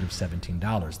negative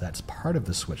 $17. That's part of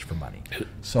the switch for money.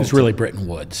 So it's really Bretton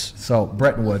Woods. So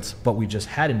Bretton Woods, but we just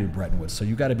had a new Bretton Woods. So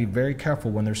you got to be very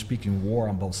careful when they're speaking war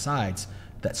on both sides.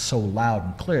 That's so loud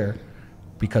and clear,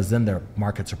 because then their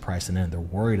markets are pricing in. They're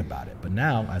worried about it. But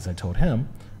now, as I told him,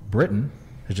 Britain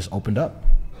has just opened up.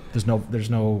 There's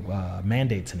no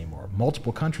mandates anymore.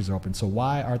 Multiple countries are open. So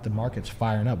why aren't the markets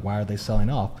firing up? Why are they selling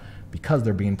off? Because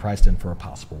they're being priced in for a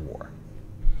possible war.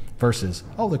 Versus,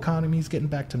 oh, the economy's getting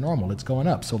back to normal. It's going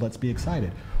up, so let's be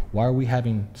excited. Why are we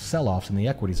having sell-offs in the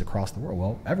equities across the world?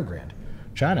 Well, Evergrande.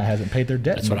 China hasn't paid their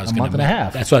debt in a month and a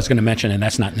half. That's what I was going to mention, and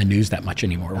that's not in the news that much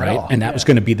anymore, right? all. And that was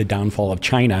going to be the downfall of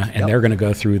China, and they're going to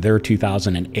go through their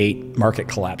 2008 market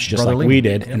collapse just like we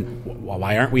did. And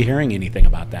why aren't we hearing anything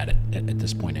about that at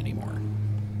this point anymore?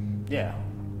 Yeah.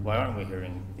 Why aren't we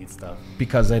hearing these stuff?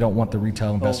 Because they don't want the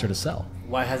retail investor to sell.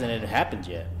 Why hasn't it happened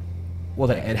yet? Well,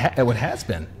 it has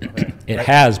been. It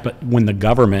has, but when the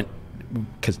government,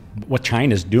 because what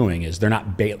China's doing is they're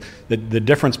not the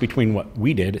difference between what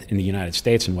we did in the United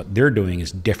States and what they're doing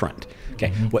is different. Okay,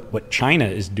 what China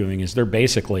is doing is they're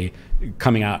basically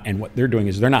coming out, and what they're doing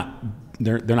is they're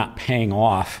not paying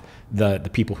off the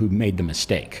people who made the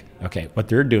mistake. Okay, what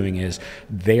they're doing is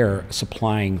they're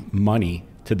supplying money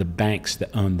to the banks that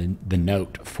own the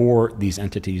note for these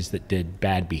entities that did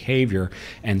bad behavior,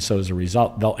 and so as a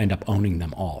result, they'll end up owning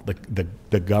them all.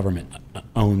 The government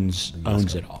owns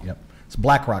it all. Yep. It's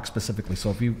BlackRock specifically. So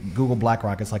if you Google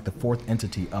BlackRock, it's like the fourth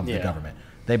entity of the government.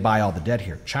 They buy all the debt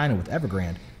here. China with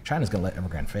Evergrande, China's going to let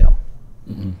Evergrande fail.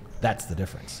 That's the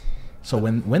difference. So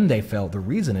when they fail, the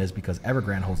reason is because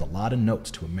Evergrande holds a lot of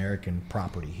notes to American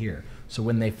property here. So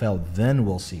when they fail, then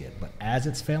we'll see it. But as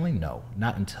it's failing, no,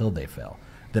 not until they fail.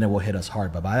 Then it will hit us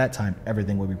hard. But by that time,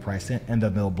 everything will be priced in, and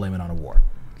then they'll blame it on a war.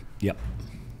 Yep.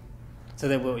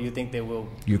 So you think they will?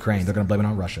 Ukraine, they're going to blame it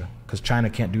on Russia, because China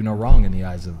can't do no wrong in the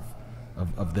eyes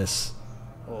of this.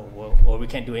 Well, we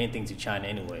can't do anything to China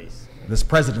anyways. This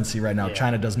presidency right now,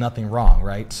 China does nothing wrong,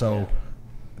 right? So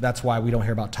that's why we don't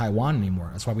hear about Taiwan anymore.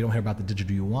 That's why we don't hear about the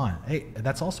digital yuan. Hey,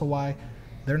 that's also why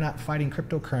they're not fighting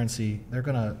cryptocurrency. They're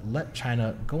going to let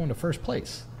China go into first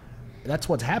place. That's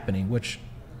what's happening, which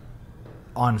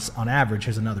on average,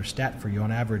 here's another stat for you.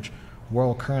 On average,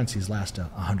 world currencies last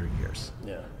 100 years.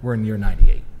 Yeah. We're in year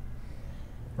 98,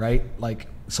 right? Like,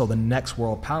 so the next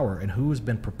world power, and who has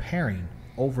been preparing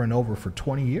over and over for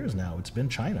 20 years now, it's been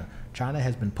China. China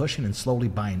has been pushing and slowly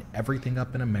buying everything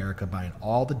up in America, buying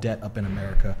all the debt up in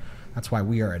America. That's why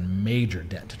we are in major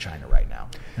debt to China right now.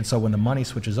 And so when the money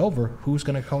switches over, who's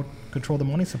going to control the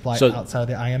money supply outside of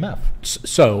the IMF?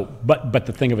 So, but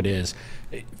the thing of it is,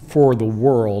 for the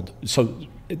world, so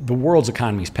the world's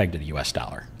economy is pegged to the U.S.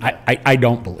 dollar. I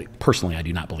don't believe, personally, I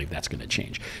do not believe that's going to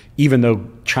change. Even though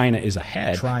China is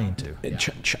ahead. Trying to. Yeah.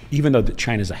 Even though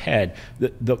China's ahead,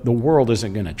 the world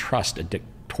isn't going to trust a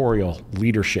dictatorial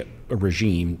leadership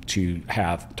regime to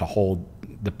hold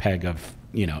the peg of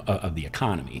the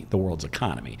economy, the world's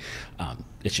economy.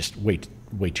 It's just way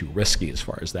too risky as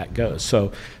far as that goes.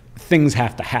 So things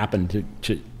have to happen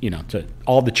to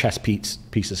all the chess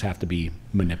pieces have to be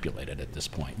manipulated at this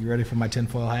point. You ready for my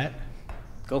tinfoil hat?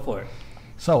 Go for it.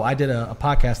 So I did a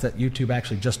podcast that YouTube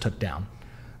actually just took down,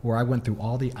 where I went through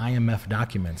all the IMF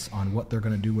documents on what they're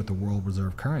going to do with the world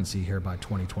reserve currency here by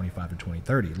 2025 to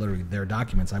 2030. Literally, their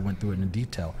documents, I went through it in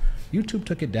detail. YouTube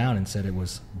took it down and said it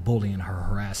was bullying or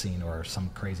harassing or some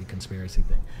crazy conspiracy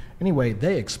thing. Anyway,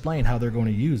 they explained how they're going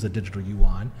to use a digital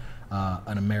yuan,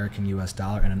 an American US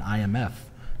dollar, and an IMF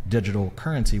digital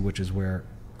currency, which is where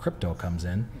crypto comes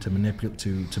in to manipulate,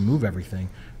 to move everything.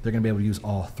 They're going to be able to use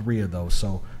all three of those.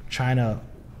 So China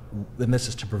and this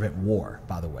is to prevent war,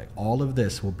 by the way. All of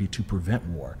this will be to prevent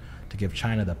war, to give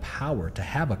China the power to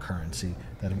have a currency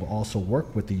that will also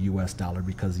work with the U.S. dollar,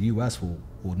 because the U.S. will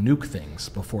nuke things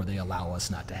before they allow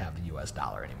us not to have the U.S.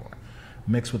 dollar anymore.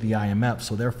 Mixed with the IMF,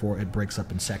 so therefore it breaks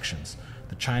up in sections.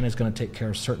 The China is going to take care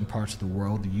of certain parts of the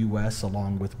world. The U.S.,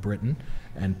 along with Britain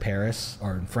and Paris,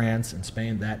 or in France and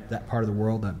Spain, that part of the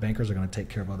world, that bankers are going to take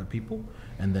care of other people,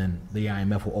 and then the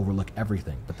IMF will overlook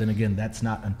everything. But then again, that's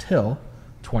not until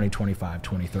 2025,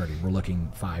 2030. We're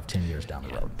looking 5-10 years down the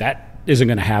road. That isn't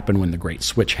going to happen when the Great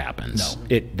Switch happens.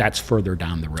 No. That's further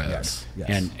down the road. Yes,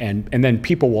 yes. And then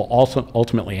people will also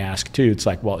ultimately ask too, it's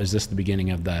like, well, is this the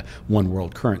beginning of the one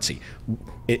world currency?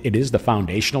 It is the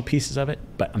foundational pieces of it,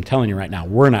 but I'm telling you right now,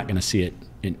 we're not going to see it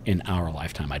in our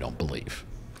lifetime, I don't believe.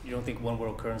 You don't think one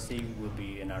world currency will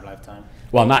be in our lifetime?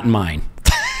 Well, not in mine.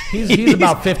 He's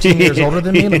about 15 years older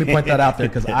than me. Let me point that out there,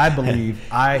 because I believe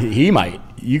He might.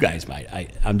 You guys might.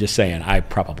 I'm just saying, I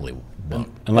probably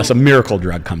won't, unless a miracle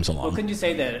drug comes along. Well, couldn't you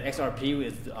say that XRP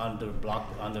is on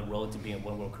the road to being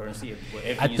one world currency?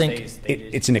 I think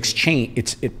it's an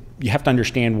exchange. You have to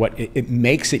understand what it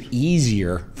makes it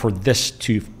easier for this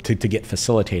to get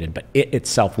facilitated, but it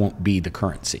itself won't be the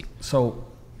currency. So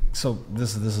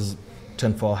this is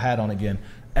tinfoil hat on again.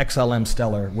 XLM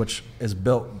Stellar, which is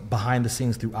built behind the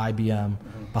scenes through IBM,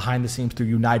 behind the scenes through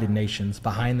United Nations,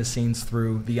 behind the scenes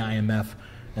through the IMF,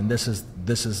 and this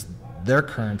is their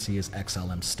currency is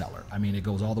XLM Stellar. I mean, it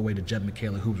goes all the way to Jeb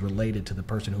McKayla, who's related to the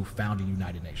person who founded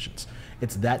United Nations.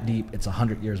 It's that deep. It's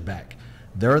 100 years back.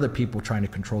 They're the people trying to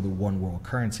control the one world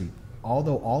currency.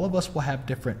 Although all of us will have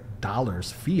different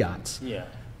dollars, fiats. Yeah.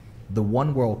 The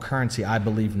one world currency, I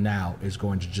believe now, is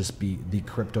going to just be the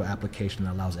crypto application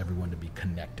that allows everyone to be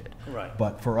connected. Right.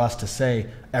 But for us to say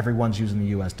everyone's using the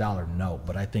U.S. dollar, no.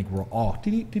 But I think we're all,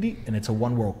 and it's a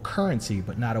one world currency,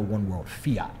 but not a one world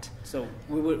fiat. So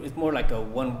it's more like the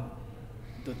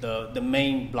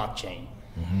main blockchain,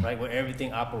 right, where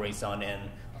everything operates on,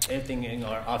 and everything in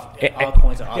all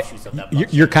coins are offshoots of that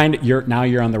blockchain.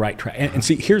 You're on the right track. And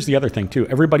see, here's the other thing too.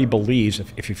 Everybody believes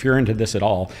if you're into this at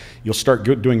all, you'll start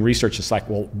doing research. It's like,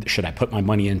 well, should I put my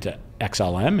money into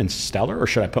XLM and Stellar, or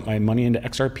should I put my money into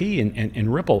XRP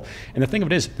and Ripple? And the thing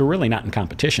of it is, they're really not in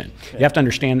competition. Yeah. You have to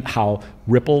understand how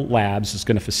Ripple Labs is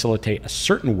going to facilitate a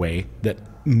certain way that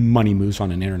money moves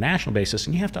on an international basis,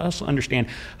 and you have to also understand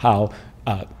how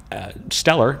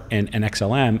Stellar and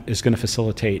XLM is going to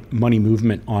facilitate money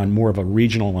movement on more of a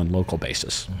regional and local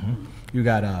basis. You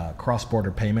got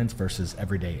cross-border payments versus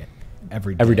everyday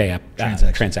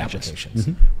transactions. Applications,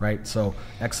 right? So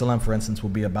XLM, for instance, will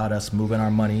be about us moving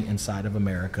our money inside of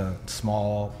America,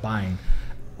 small buying.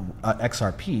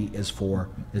 XRP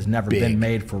is never Big. been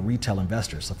made for retail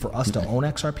investors. So for us to own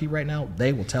XRP right now,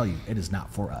 they will tell you it is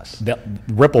not for us.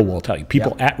 Ripple will tell you.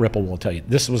 People at Ripple will tell you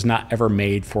this was not ever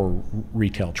made for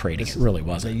retail trading. It really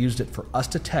wasn't. They used it for us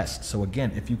to test. So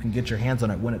again, if you can get your hands on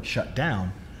it when it's shut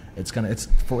down, it's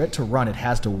for it to run. It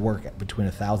has to work at between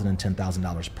 $1,000 and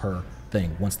 $10,000 per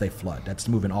thing once they flood. That's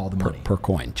moving all the money per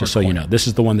coin. Just so you know, this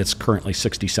is the one that's currently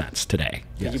 60 cents today.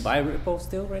 Can you buy Ripple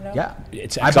still right now? Yeah,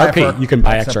 it's XRP. You can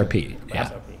buy XRP. Yeah,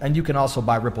 XRP. And you can also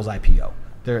buy Ripple's IPO.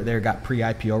 They're got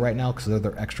pre-IPO right now because they're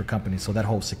their extra company. So that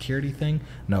whole security thing,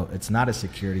 no, it's not a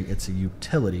security. It's a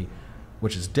utility,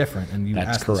 which is different. And you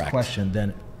ask this question,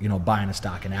 then buying a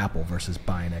stock in Apple versus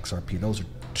buying XRP. Those are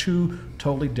two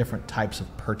totally different types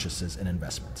of purchases and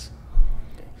investments.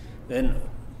 Okay. Then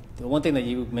the one thing that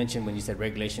you mentioned when you said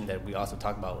regulation that we also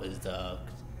talk about is the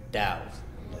DAOs.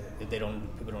 If people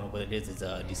don't know what it is, it's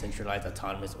a decentralized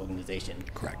autonomous organization.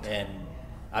 Correct. And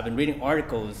I've been reading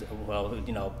articles,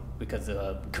 because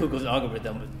Google's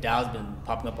algorithm, DAO's been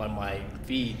popping up on my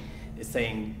feed.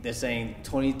 They're saying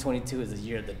 2022 is the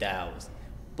year of the DAOs,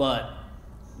 but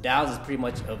DAOs is pretty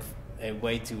much a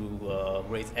way to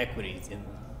raise equities and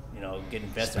get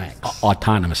investors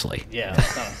autonomously. Yeah.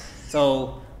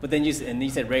 So, but then you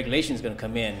said regulation is going to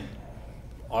come in.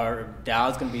 Are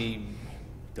DAOs going to be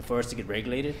the first to get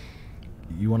regulated?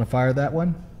 You want to fire that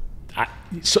one?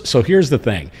 So here's the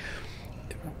thing.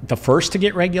 The first to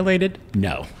get regulated?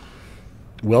 No.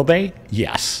 Will they?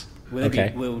 Yes. Will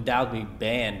DAOs be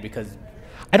banned? Because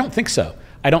I don't think so.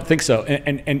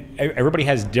 And everybody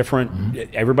has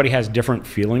different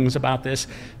feelings about this.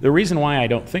 The reason why I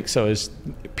don't think so is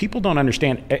people don't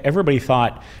understand. Everybody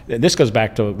thought this goes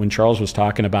back to when Charles was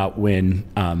talking about when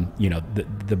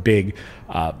the big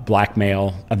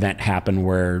blackmail event happened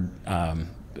where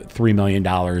 $3 million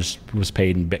was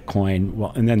paid in Bitcoin.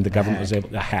 Well, and then the government was able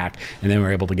to hack, and then we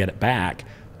were able to get it back.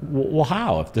 Well,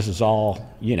 how? If this is all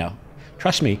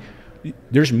trust me,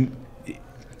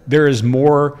 there is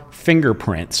more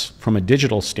fingerprints from a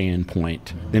digital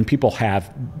standpoint than people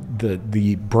have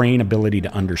the brain ability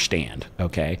to understand,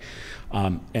 okay?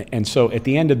 And so at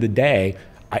the end of the day,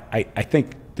 I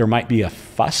think there might be a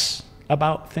fuss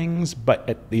about things, but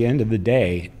at the end of the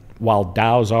day, while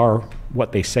DAOs are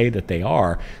what they say that they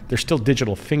are, they're still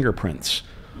digital fingerprints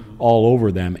all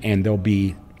over them, and there'll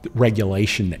be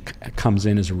regulation that comes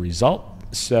in as a result.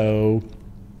 So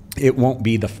it won't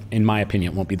be in my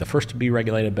opinion, it won't be the first to be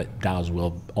regulated, but DAOs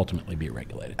will ultimately be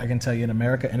regulated. I can tell you in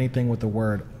America, anything with the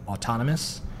word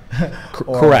autonomous.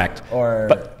 Correct.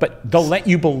 But they'll let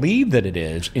you believe that it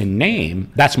is in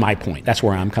name. That's my point. That's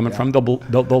where I'm coming from.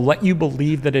 They'll let you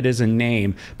believe that it is in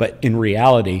name, but in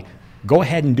reality, go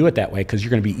ahead and do it that way, because you're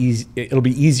going to be easy. It'll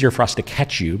be easier for us to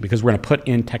catch you, because we're going to put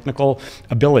in technical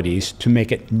abilities to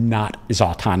make it not as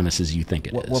autonomous as you think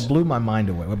it is. What blew my mind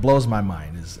away, what blows my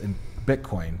mind is in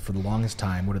Bitcoin, for the longest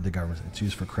time, what did the government say? It's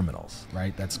used for criminals,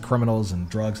 right? That's criminals and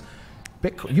drugs.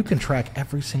 Bitcoin, you can track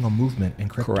every single movement in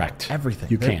crypto. Correct. Everything.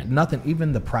 You can. Nothing,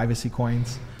 even the privacy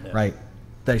coins, right?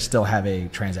 They still have a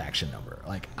transaction number.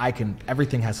 Like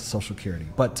everything has a social security.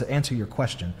 But to answer your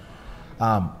question,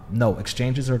 no,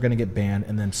 exchanges are going to get banned,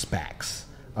 and then SPACs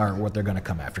are what they're going to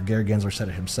come after. Gary Gensler said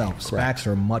it himself. Correct. SPACs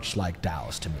are much like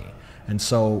DAOs to me. And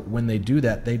so when they do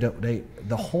that,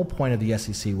 the whole point of the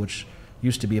SEC, which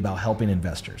used to be about helping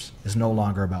investors, is no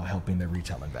longer about helping the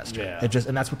retail investor. Yeah.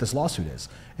 And that's what this lawsuit is.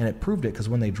 And it proved it, because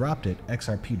when they dropped it,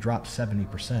 XRP dropped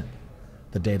 70%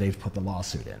 the day they put the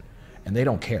lawsuit in. And they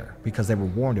don't care, because they were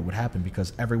warned it would happen,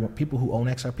 because people who own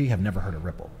XRP have never heard of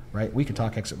Ripple, right? We could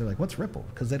talk XRP, they're like, what's Ripple?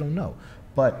 Because they don't know.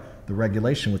 But the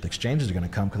regulation with exchanges are going to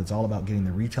come, because it's all about getting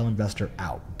the retail investor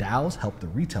out. DAOs help the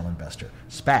retail investor.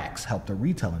 SPACs help the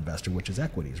retail investor, which is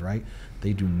equities, right?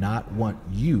 They do not want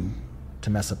you to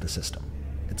mess up the system.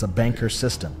 It's a banker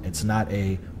system. It's not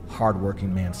a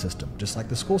hardworking man system. Just like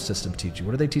the school system teach you.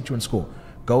 What do they teach you in school?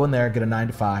 Go in there, get a 9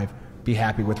 to 5, be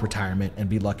happy with retirement, and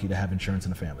be lucky to have insurance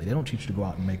in a family. They don't teach you to go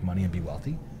out and make money and be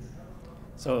wealthy.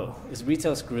 So is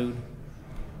retail screwed?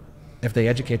 If they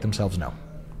educate themselves, no.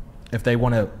 If they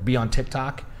want to be on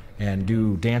TikTok and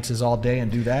do dances all day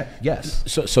and do that, yes.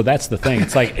 So that's the thing.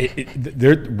 It's like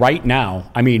they're right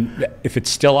now. I mean, if it's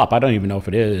still up, I don't even know if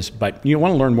it is. But you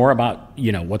want to learn more about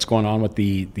what's going on with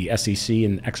the SEC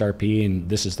and XRP, and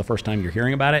this is the first time you're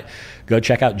hearing about it. Go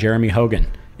check out Jeremy Hogan.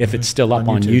 If it's still up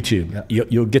on YouTube, yep.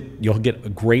 you'll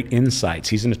get great insights.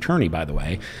 He's an attorney, by the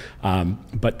way,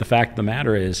 but the fact of the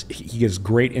matter is he gives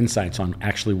great insights on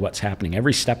actually what's happening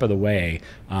every step of the way,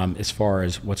 as far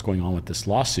as what's going on with this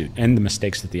lawsuit and the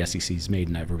mistakes that the SEC's made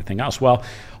and everything else. Well,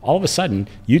 all of a sudden,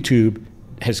 YouTube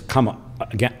has come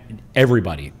up again.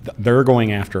 Everybody, they're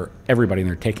going after everybody, and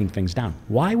they're taking things down.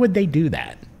 Why would they do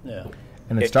that? Yeah.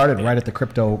 And it started right at the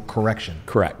crypto correction.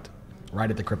 Correct. Right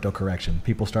at the crypto correction,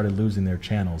 people started losing their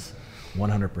channels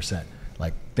 100%,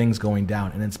 like things going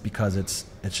down. And it's because it's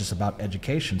just about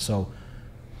education. So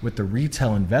with the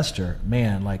retail investor,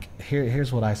 man, like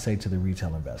here's what I say to the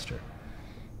retail investor.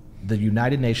 The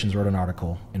United Nations wrote an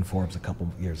article in Forbes a couple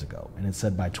of years ago, and it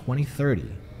said by 2030,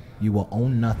 you will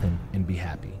own nothing and be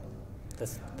happy.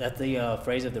 That's the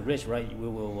phrase of the rich, right? We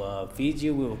will feed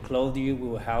you, we will clothe you, we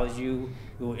will house you,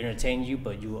 we will entertain you,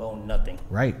 but you will own nothing.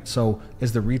 Right. So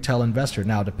is the retail investor,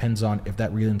 now it depends on if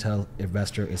that retail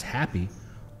investor is happy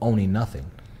owning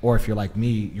nothing, or if you're like me,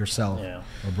 yourself,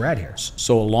 or Brad here.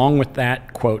 So along with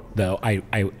that quote, though,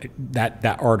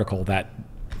 that article,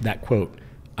 that quote,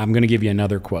 I'm going to give you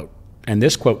another quote. And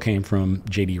this quote came from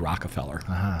J.D. Rockefeller.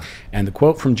 And the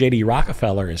quote from J.D.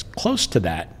 Rockefeller is close to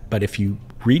that, but if you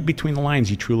read between the lines,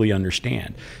 you truly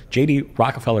understand. J.D.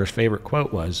 Rockefeller's favorite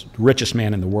quote was, the richest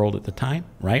man in the world at the time,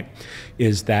 right,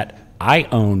 is that I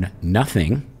own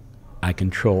nothing, I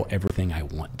control everything I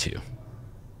want to.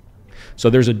 So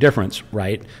there's a difference,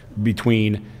 right,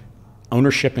 between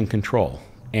ownership and control.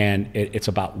 And it's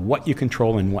about what you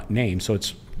control and what name. So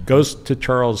it goes to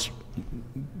Charles'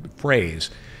 phrase,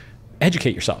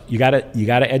 educate yourself. You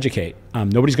gotta educate.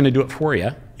 Nobody's going to do it for you.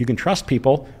 You can trust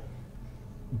people,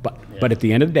 but at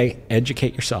the end of the day,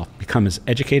 educate yourself. Become as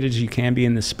educated as you can be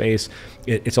in this space.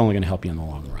 It's only going to help you in the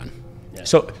long run. Yeah.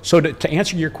 So to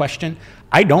answer your question,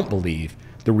 I don't believe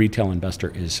the retail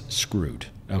investor is screwed.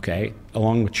 Okay,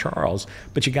 along with Charles,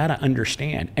 but you got to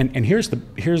understand. And here's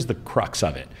the crux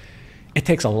of it. It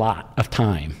takes a lot of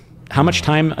time. How much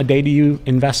time a day do you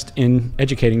invest in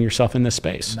educating yourself in this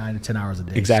space? 9 to 10 hours a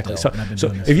day. Exactly. Still,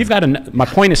 So if you've got my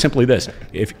point is simply this: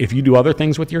 if you do other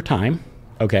things with your time,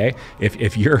 okay,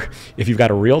 if you've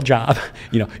got a real job,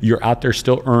 you're out there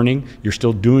still earning, you're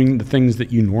still doing the things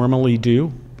that you normally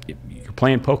do, you're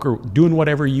playing poker, doing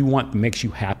whatever you want that makes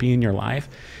you happy in your life.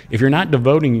 If you're not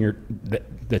devoting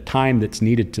the time that's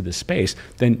needed to the space,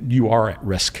 then you are at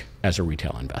risk as a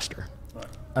retail investor.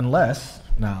 Unless,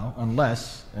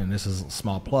 and this is a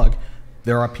small plug,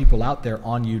 there are people out there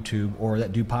on YouTube or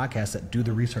that do podcasts that do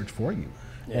the research for you.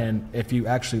 Yeah. And if you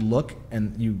actually look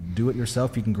and you do it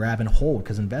yourself, you can grab and hold,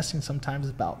 because investing sometimes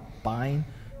is about buying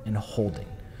and holding.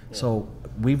 Yeah. So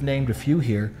we've named a few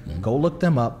here. Go look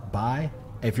them up. Buy.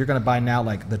 If you're going to buy now,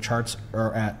 like the charts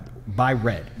are at buy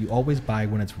red. You always buy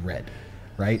when it's red,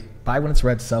 right? Buy when it's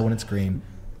red, sell when it's green,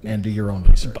 and do your own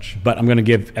research. But I'm going to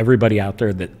give everybody out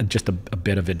there that just a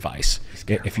bit of advice.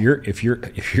 If you're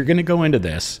going to go into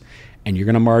this and you're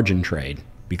going to margin trade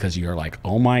because you're like,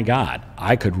 oh my God,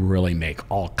 I could really make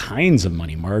all kinds of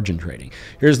money margin trading.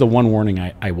 Here's the one warning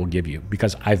I will give you,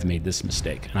 because I've made this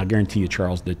mistake, and I'll guarantee you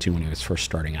Charles did too when he was first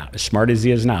starting out. As smart as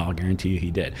he is now, I'll guarantee you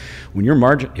he did. When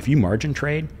if you margin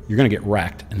trade, you're going to get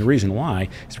wrecked. And the reason why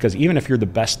is because even if you're the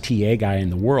best TA guy in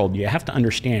the world, you have to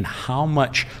understand how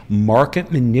much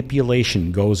market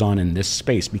manipulation goes on in this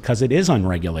space, because it is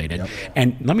unregulated. Yep.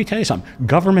 And let me tell you something,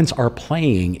 governments are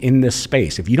playing in this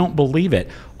space. If you don't believe it,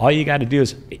 all you got to do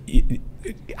is,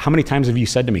 how many times have you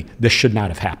said to me, this should not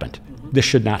have happened? This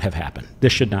should not have happened.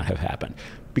 This should not have happened.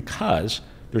 Because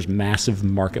there's massive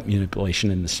market manipulation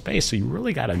in the space, so you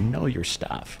really got to know your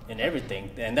stuff. And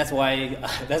everything. And that's why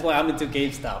I'm into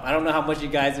GameStop. I don't know how much you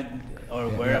guys are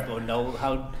aware of or know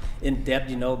how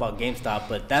in-depth you know about GameStop,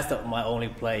 but that's my only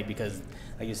play, because,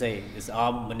 like you say, it's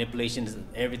all manipulations,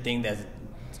 everything that's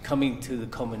coming to the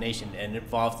culmination, and it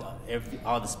involves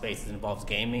all the spaces. It involves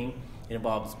gaming, it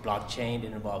involves blockchain,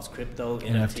 it involves crypto,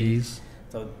 NFTs.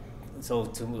 So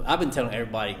I've been telling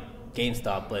everybody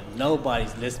GameStop, but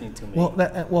nobody's listening to me.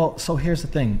 Well, so here's the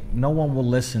thing: no one will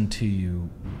listen to you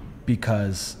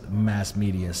because mass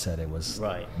media said it was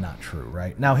not true.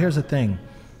 Right now, here's the thing: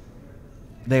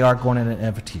 they are going into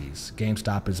NFTs.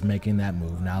 GameStop is making that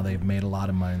move now. They've made a lot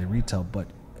of money in the retail, but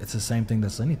it's the same thing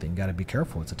that's anything. You got to be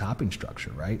careful. It's a topping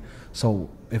structure, right? So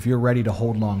if you're ready to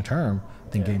hold long term, I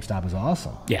think GameStop is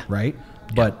awesome. Yeah. Right.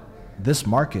 Yeah. But this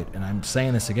market, and I'm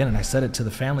saying this again, and I said it to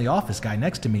the family office guy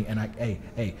next to me, and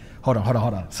hey, hold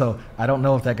on. So I don't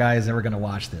know if that guy is ever going to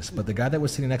watch this, but the guy that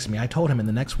was sitting next to me, I told him in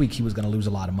the next week he was going to lose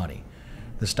a lot of money.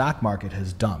 The stock market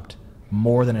has dumped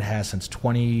more than it has since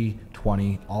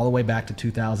 2020, all the way back to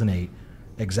 2008.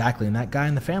 Exactly. And that guy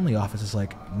in the family office is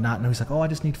like, he's like, I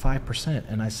just need 5%.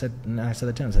 And I said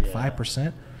that to him,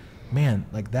 5%? Man,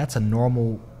 like that's a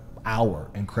normal hour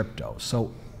in crypto.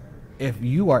 So if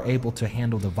you are able to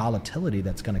handle the volatility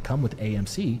that's going to come with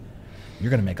AMC, you're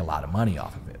going to make a lot of money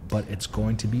off of it. But it's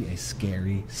going to be a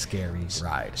scary, scary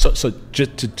ride. So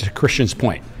just to Christian's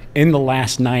point, in the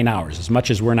last 9 hours, as much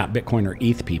as we're not Bitcoin or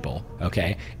ETH people,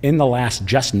 okay, in the last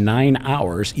just 9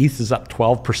 hours, ETH is up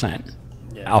 12%.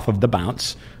 Off of the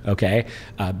bounce, okay?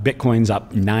 Bitcoin's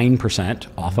up 9%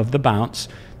 off of the bounce.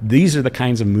 These are the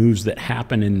kinds of moves that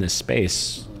happen in this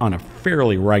space on a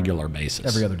fairly regular basis.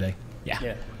 Every other day.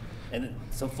 Yeah. And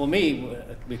so for me,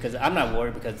 because I'm not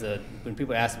worried, because when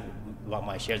people ask me about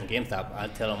my shares in GameStop, I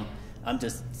tell them I'm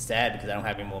just sad because I don't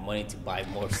have any more money to buy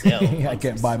more sell. I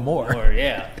can't buy more.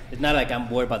 It's not like I'm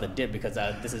worried about the dip, because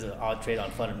this is all trade on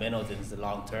fundamentals and it's the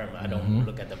long term. I don't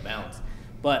look at the bounce.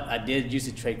 But I did used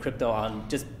to trade crypto on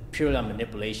just purely on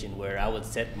manipulation, where I would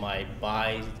set my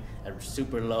buy at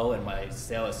super low and my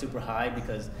sell at super high,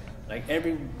 because like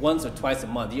every once or twice a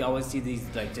month, you always see these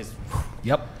like just.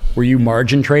 Yep. Were you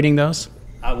margin trading those?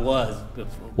 I was.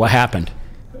 What happened?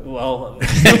 Well,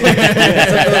 some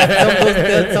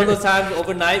of those times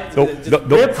overnight.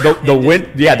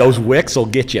 Those wicks will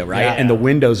get you, right? Yeah. And the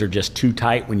windows are just too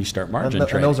tight when you start margin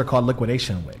trading. And those are called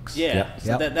liquidation wicks. Yeah.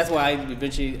 So that's why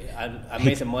I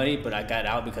made some money, but I got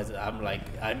out because I'm like,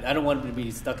 I don't want to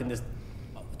be stuck in this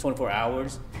 24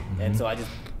 hours. And so I just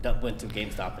went to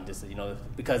GameStop and just,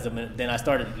 because then I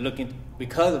started looking,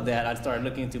 because of that, I started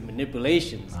looking into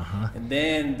manipulations. And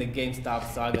then the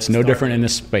GameStop saga. It's no different in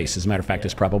this space. As a matter of fact,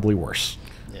 it's probably worse.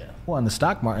 Yeah. Well, in the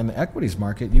stock market, in the equities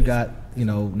market, you got,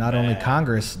 not only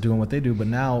Congress doing what they do, but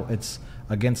now it's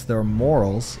against their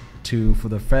morals for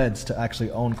the feds to actually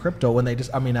own crypto when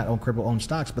not own crypto, own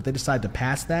stocks, but they decide to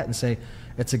pass that and say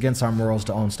it's against our morals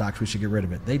to own stocks, we should get rid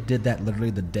of it. They did that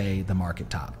literally the day the market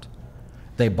topped.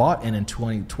 They bought in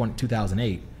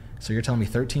 2008. So you're telling me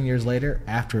 13 years later,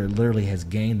 after it literally has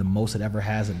gained the most it ever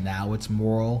has, and now it's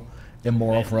immoral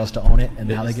for us to own it, and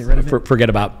now they get rid of it?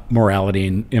 Forget about morality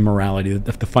and immorality.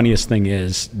 The funniest thing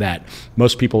is that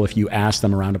most people, if you ask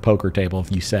them around a poker table,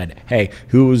 if you said, hey,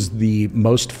 who's the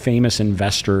most famous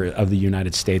investor of the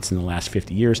United States in the last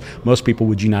 50 years, most people,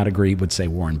 would you not agree, would say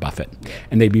Warren Buffett.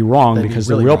 And they'd be wrong, because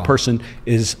the real person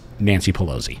is Nancy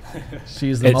Pelosi.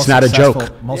 She's the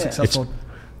most successful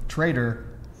trader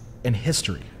in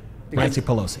history. Nancy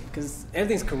Pelosi. Because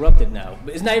everything's corrupted now.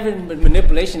 But it's not even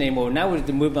manipulation anymore. Now we're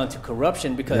moving on to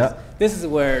corruption because this is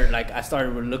where like I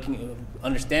started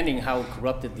understanding how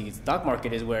corrupted the stock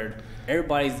market is, where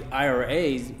everybody's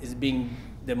IRAs is being,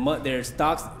 their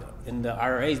stocks in the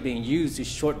IRAs being used to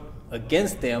short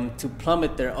against them to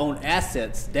plummet their own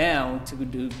assets down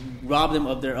to rob them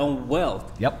of their own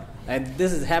wealth. Yep. And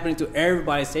this is happening to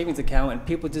everybody's savings account, and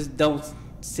people just don't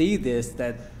see this,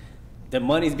 that the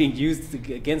money is being used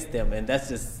against them, and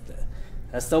that's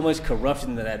so much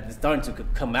corruption that it's starting to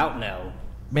come out now.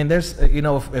 I mean, there's,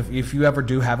 if you ever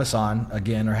do have us on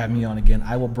again or have me on again,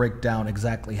 I will break down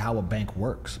exactly how a bank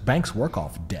works. Banks work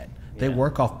off debt. They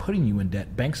work off putting you in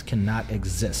debt. Banks cannot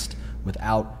exist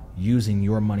without using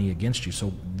your money against you.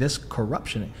 So this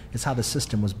corruption is how the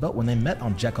system was built when they met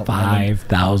on Jekyll Island.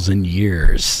 5,000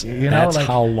 years. That's like,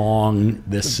 how long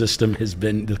this system has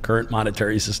been, the current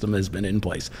monetary system has been in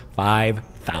place.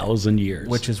 5,000 years.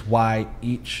 Which is why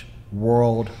each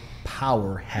world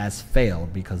power has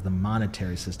failed, because the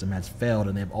monetary system has failed,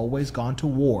 and they've always gone to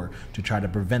war to try to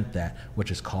prevent that, which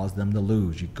has caused them to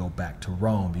lose. You go back to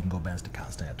Rome, you can go back to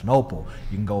Constantinople,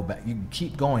 you can go back, you can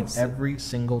keep going every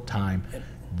single time.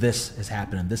 This is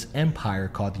happening. This empire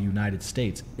called the United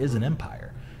States is an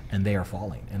empire, and they are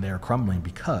falling and they are crumbling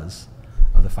because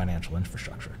of the financial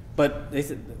infrastructure. But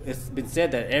it's been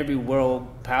said that every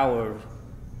world power,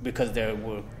 because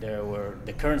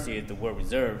the currency is the world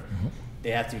reserve,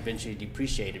 they have to eventually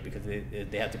depreciate it because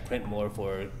they have to print more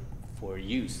for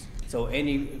use. So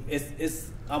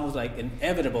it's almost like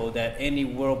inevitable that any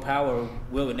world power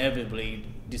will inevitably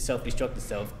self-destruct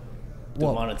itself.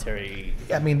 Monetary.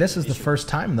 I mean, this is the first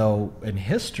time, though, in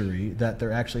history that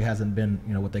there actually hasn't been,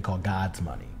 what they call God's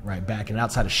money, right? Back and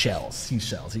outside of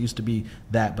seashells. It used to be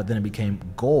that, but then it became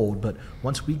gold. But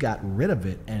once we got rid of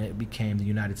it, and it became the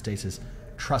United States'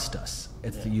 trust us.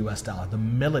 It's the U.S. dollar. The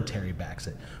military backs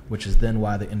it, which is then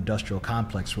why the industrial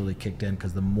complex really kicked in,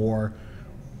 because the more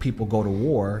people go to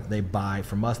war, they buy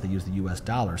from us. They use the U.S.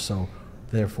 dollar. So,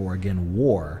 therefore, again,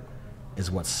 war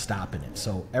is what's stopping it.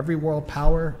 So every world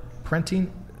power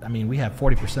printing, I mean, we have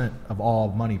 40% of all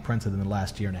money printed in the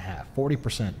last year and a half.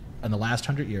 40% in the last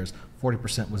 100 years,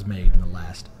 40% was made in the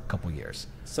last couple years.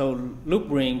 So Loop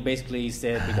Ring basically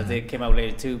said, because they came out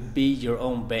later too, be your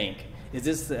own bank. Is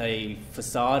this a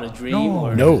facade, a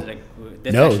dream? No.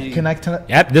 Can I?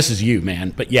 Yeah, this is you,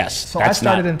 man. But yes. So I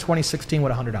started in 2016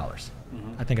 with $100.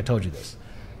 I think I told you this.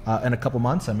 In a couple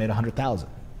months, I made $100,000.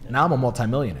 Now I'm a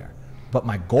multimillionaire. But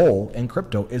my goal in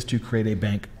crypto is to create a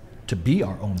bank, to be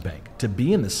our own bank, to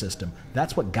be in the system.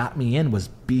 That's what got me in, was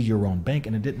be your own bank,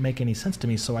 and it didn't make any sense to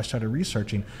me, so I started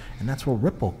researching, and that's where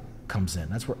Ripple comes in.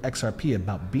 That's where XRP,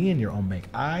 about being your own bank.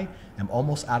 I am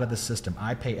almost out of the system.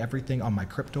 I pay everything on my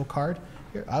crypto card.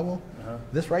 Here, I will.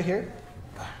 This right here,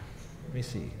 let me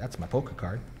see, that's my poker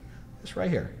card. This right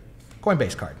here,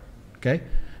 Coinbase card, okay?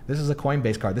 This is a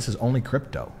Coinbase card. This is only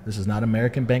crypto. This is not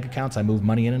American bank accounts. I move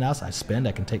money in and out. I spend.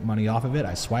 I can take money off of it.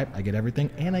 I swipe. I get everything.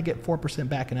 And I get 4%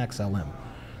 back in XLM.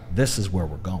 This is where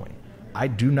we're going.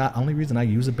 Only reason I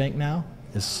use a bank now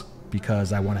is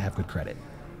because I want to have good credit.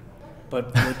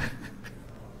 But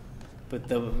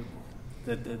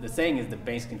the saying is the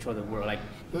banks control the world. Like,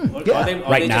 are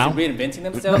they now, just reinventing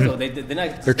themselves? Or they're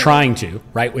not. They're trying to,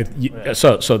 right?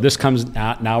 So this comes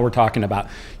out, now we're talking about,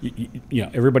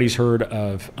 everybody's heard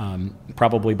of,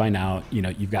 probably by now,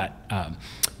 you've got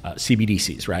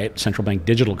CBDCs, right? Central bank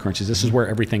digital currencies. This is where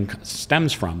everything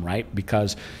stems from, right?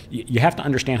 Because you have to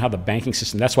understand how the banking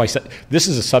system, that's why I said this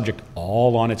is a subject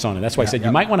all on its own. And that's why I said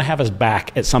you might want to have us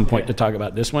back at some point to talk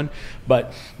about this one.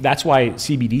 But that's why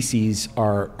CBDCs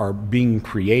are being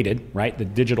created, right? The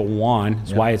digital yuan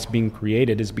is why it's being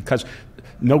created, is because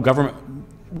no government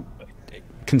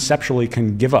conceptually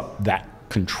can give up that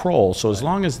control. So as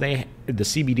long as the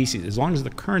CBDC, as long as the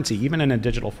currency, even in a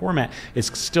digital format, is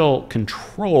still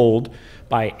controlled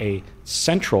by a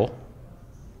central,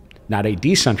 not a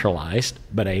decentralized,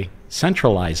 but a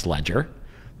centralized ledger,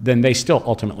 then they still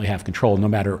ultimately have control, no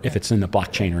matter if it's in the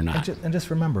blockchain or not. And just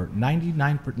remember,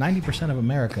 90% of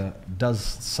America does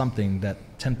something that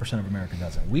 10% of America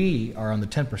doesn't. We are on the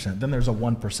 10%. Then there's a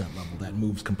 1% level that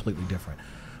moves completely different.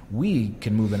 We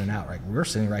can move in and out, right? We're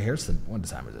sitting right here. What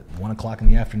time is it? 1 o'clock in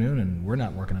the afternoon, and we're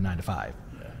not working a 9 to 5.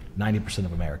 90%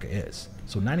 of America is.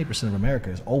 So 90% of America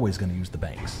is always going to use the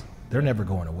banks. They're never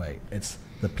going away. It's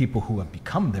the people who have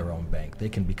become their own bank. They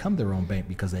can become their own bank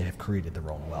because they have created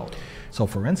their own wealth. So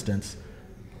for instance,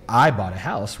 I bought a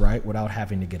house, right, without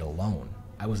having to get a loan.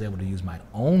 I was able to use my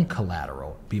own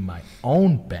collateral, be my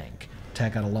own bank,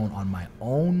 take out a loan on my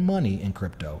own money in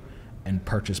crypto, and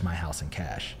purchase my house in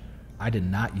cash. I did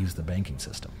not use the banking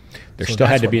system. There So still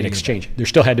had that's to what be an made it exchange. There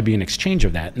still had to be an exchange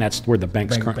of that, and that's where the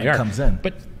banks currently bank are. comes in.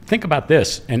 But think about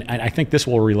this, and I think this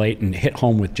will relate and hit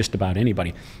home with just about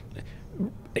anybody.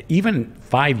 Even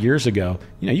 5 years ago,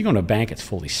 you go to a bank, it's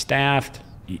fully staffed,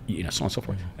 so on and so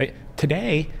forth.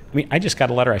 Today, I just got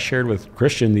a letter I shared with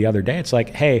Christian the other day. It's like,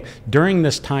 hey, during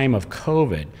this time of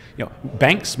COVID,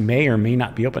 banks may or may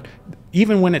not be open.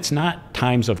 Even when it's not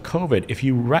times of COVID, if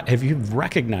you've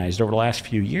recognized over the last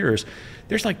few years,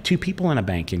 there's like 2 people in a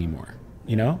bank anymore.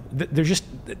 There's just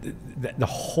the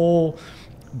whole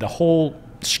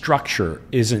structure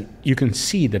isn't. You can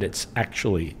see that it's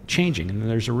actually changing, and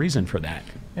there's a reason for that.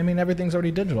 Everything's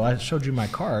already digital. I showed you my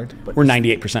card. But we're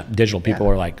 98% digital. People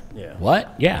are like,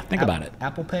 what? Yeah, think about it.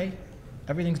 Apple Pay,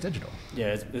 everything's digital.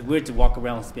 Yeah, it's weird to walk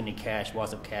around spending cash,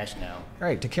 lots of cash now.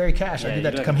 Right, to carry cash. I did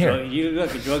that to come here. You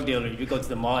look like a drug dealer. You go to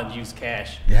the mall and use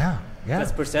cash. Yeah.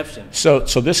 That's perception. So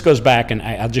this goes back, and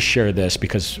I'll just share this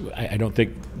because I don't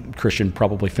think Christian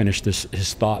probably finished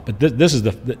his thought. But this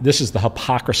is the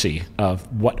hypocrisy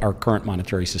of what our current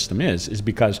monetary system is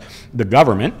because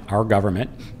our government,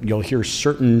 you'll hear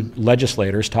certain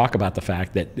legislators talk about the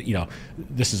fact that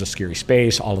this is a scary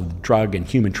space, all of the drug and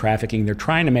human trafficking. They're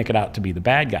trying to make it out to be the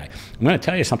bad guy. I'm going to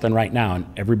tell you something right now, and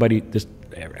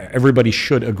everybody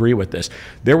should agree with this.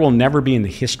 There will never be in the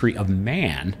history of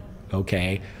man,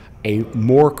 a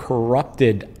more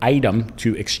corrupted item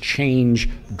to exchange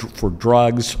for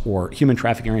drugs or human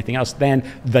trafficking or anything else than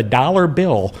the dollar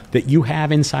bill that you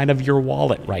have inside of your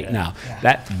wallet right now.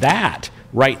 That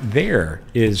right there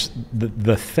is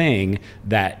the thing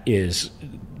that has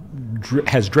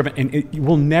driven, and you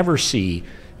will never see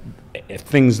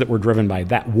things that were driven by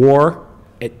that war,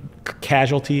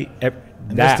 casualty,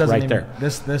 that right there.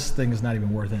 This thing is not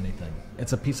even worth anything.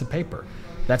 It's a piece of paper.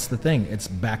 That's the thing. It's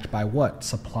backed by what?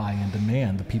 Supply and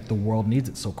demand. The world needs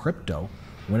it. So crypto,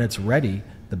 when it's ready,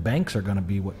 the banks are going to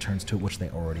be what turns to it, which they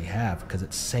already have, because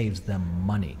it saves them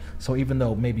money. So even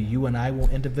though maybe you and I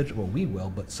won't we will,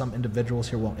 but some individuals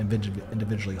here won't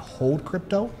individually hold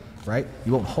crypto, right?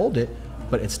 You won't hold it,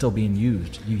 but it's still being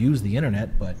used. You use the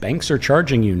internet, but banks are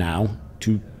charging you now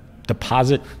to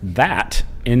deposit that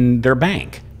in their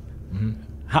bank. Mm-hmm.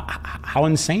 How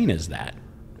insane is that?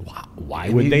 Why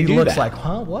would they do that? He looks like,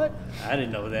 huh? What? I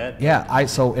didn't know that. Yeah,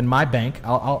 so in my bank,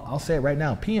 I'll say it right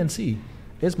now. PNC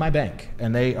is my bank,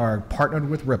 and they are partnered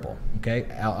with Ripple. Okay,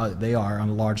 they are on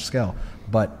a large scale.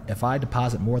 But if I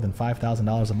deposit more than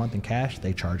 $5,000 a month in cash,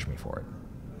 they charge me for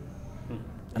it.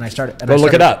 And I started. Go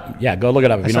look it up. Yeah, go look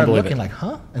it up if you don't believe it. I started looking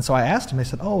like, huh? And so I asked them. They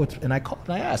said, oh, and I called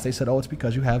and I asked. They said, oh, it's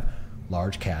because you have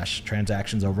large cash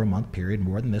transactions over a month period.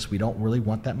 More than this, we don't really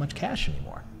want that much cash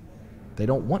anymore. They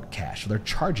don't want cash, so they're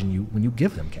charging you when you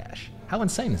give them cash. How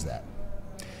insane is that?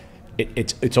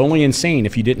 It's only insane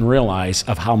if you didn't realize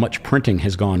of how much printing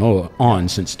has gone on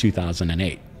since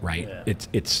 2008, right? Yeah.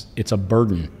 It's a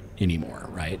burden anymore,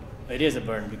 right? It is a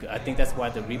burden because I think that's why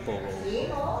the repo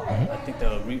I think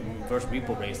the reverse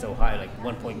repo rate is so high, like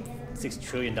 $1.6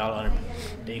 trillion on a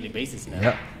daily basis now.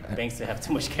 Yep. Banks that have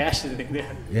too much cash in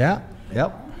there. Yeah.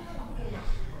 Yep.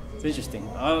 It's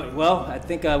interesting. Well, I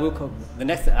think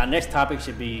our next topic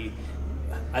should be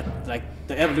like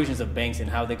the evolutions of banks and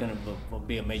how they're going to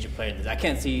be a major player in this. I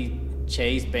can't see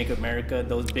Chase, Bank of America,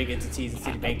 those big entities,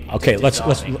 Citibank. Okay, let's.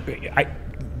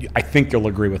 I think you'll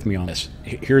agree with me on this.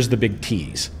 Here's the big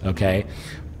tease. Okay,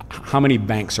 how many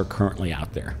banks are currently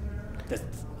out there?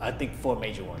 I think 4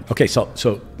 major ones. Okay,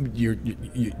 so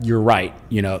you're right.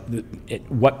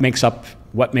 What makes up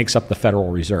the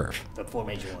Federal Reserve? The 4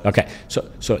 major ones. Okay,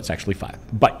 so it's actually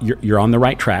 5, but you're on the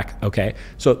right track. Okay,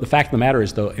 so the fact of the matter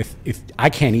is, though, if I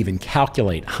can't even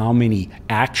calculate how many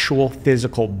actual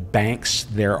physical banks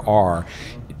there are,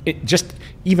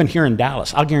 even here in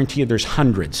Dallas, I'll guarantee you there's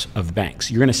hundreds of banks.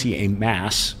 You're going to see in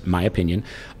my opinion,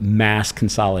 mass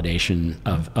consolidation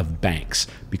of banks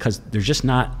because there's just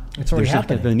not. It's already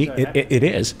happening. It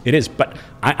is. But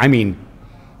I mean,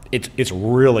 it's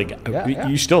really. Yeah.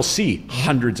 You still see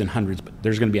hundreds and hundreds, but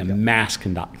there's going to be a mass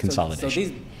consolidation.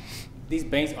 So these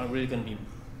banks aren't really going to be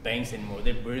banks anymore.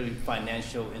 They're really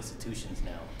financial institutions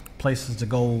now. Places to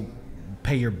go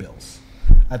pay your bills.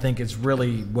 I think it's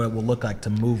really what it will look like to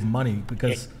move money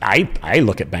because I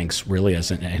look at banks really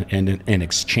as an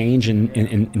exchange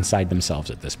inside themselves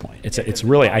at this point. It's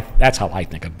really that's how I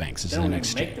think of banks as an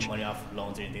exchange. Make the money off of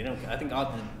loans or anything. I think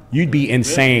you'd be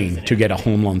insane to get a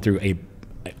home loan through a.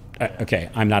 Okay,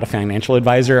 I'm not a financial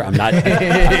advisor. I'm not.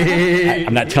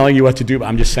 I'm not telling you what to do. But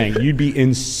I'm just saying you'd be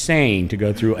insane to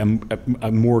go through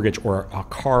a mortgage or a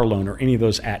car loan or any of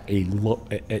those at a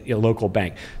local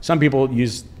bank. Some people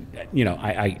use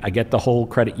I get the whole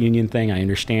credit union thing. I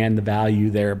understand the value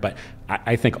there, but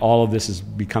I think all of this is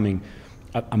becoming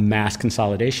a mass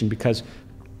consolidation because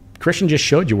Christian just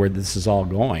showed you where this is all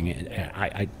going.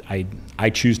 I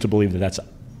choose to believe that that's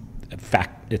a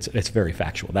fact. It's very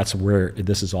factual. That's where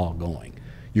this is all going.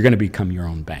 You're going to become your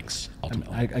own banks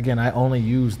ultimately. I only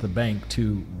use the bank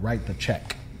to write the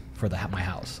check for my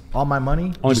house. All my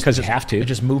money, only because you have to. It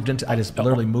just moved into. I just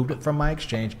literally moved it from my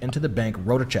exchange into the bank,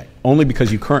 wrote a check. Only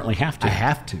because you currently have to. I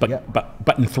have to.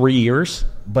 But in 3 years.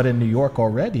 But in New York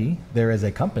already, there is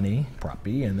a company,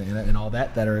 Proppy, and all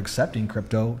that are accepting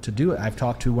crypto to do it. I've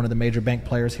talked to one of the major bank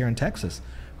players here in Texas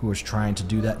who is trying to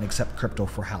do that and accept crypto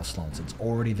for house loans. It's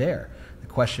already there. The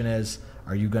question is,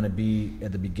 are you going to be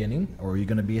at the beginning or are you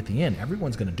going to be at the end?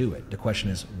 Everyone's going to do it. The question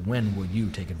is, when will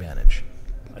you take advantage?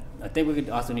 I think we could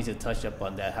also need to touch up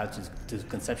on that, how to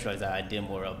conceptualize that idea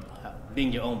more of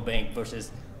being your own bank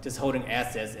versus just holding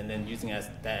assets and then using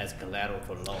that as collateral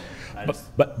for loan.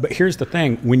 But here's the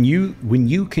thing: when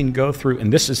you can go through,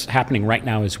 and this is happening right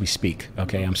now as we speak.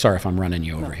 Okay, I'm sorry if I'm running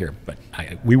you over here, but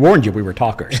we warned you we were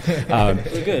talkers.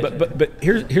 We're good. But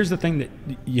here's the thing that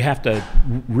you have to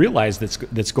realize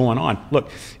that's going on.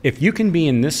 Look, if you can be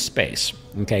in this space,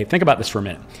 okay, think about this for a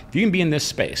minute. If you can be in this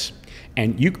space.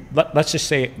 And let's just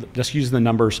say, let's use the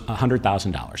numbers,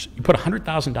 $100,000. You put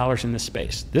 $100,000 in this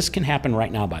space. This can happen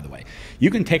right now, by the way. You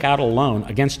can take out a loan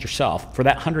against yourself for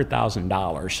that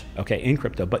 $100,000, okay, in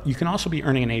crypto, but you can also be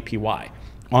earning an APY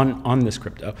on this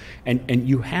crypto. And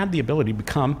you have the ability to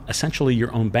become essentially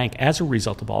your own bank as a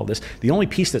result of all this. The only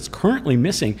piece that's currently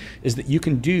missing is that you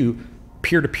can do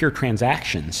peer-to-peer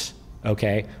transactions,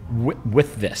 okay,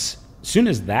 with this. As soon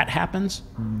as that happens,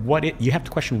 you have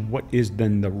to question what is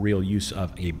then the real use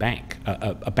of a bank,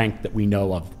 a bank that we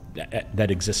know of that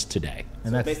exists today.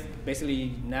 And so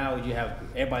basically now you have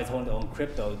everybody's holding their own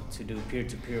crypto to do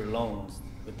peer-to-peer loans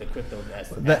with the crypto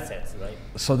assets, right?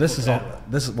 So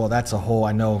that's a whole.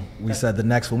 I know we said the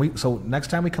next one. So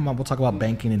next time we come on, we'll talk about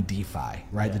banking and DeFi,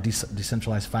 right? Yeah. The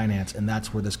decentralized finance, and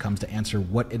that's where this comes to answer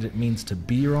what it means to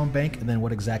be your own bank, and then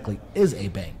what exactly is a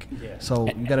bank. Yeah. So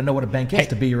you got to know what a bank is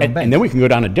to be your own bank. And then we can go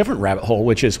down a different rabbit hole,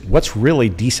 which is what's really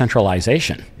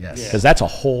decentralization. Yes. Because that's a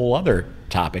whole other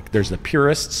topic. There's the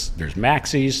purists, there's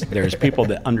maxis, there's people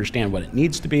that understand what it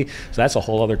needs to be. So that's a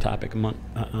whole other topic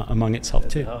among itself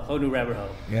too. A whole new rabbit hole.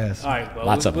 Yes. All right. Well,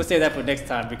 we'll save that for next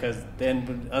time because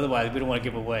then otherwise we don't want to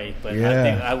give away. But I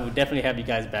think I would definitely have you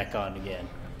guys back on again.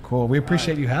 Cool. We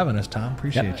appreciate you having us, Tom.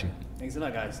 Appreciate you. Thanks a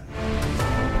lot, guys.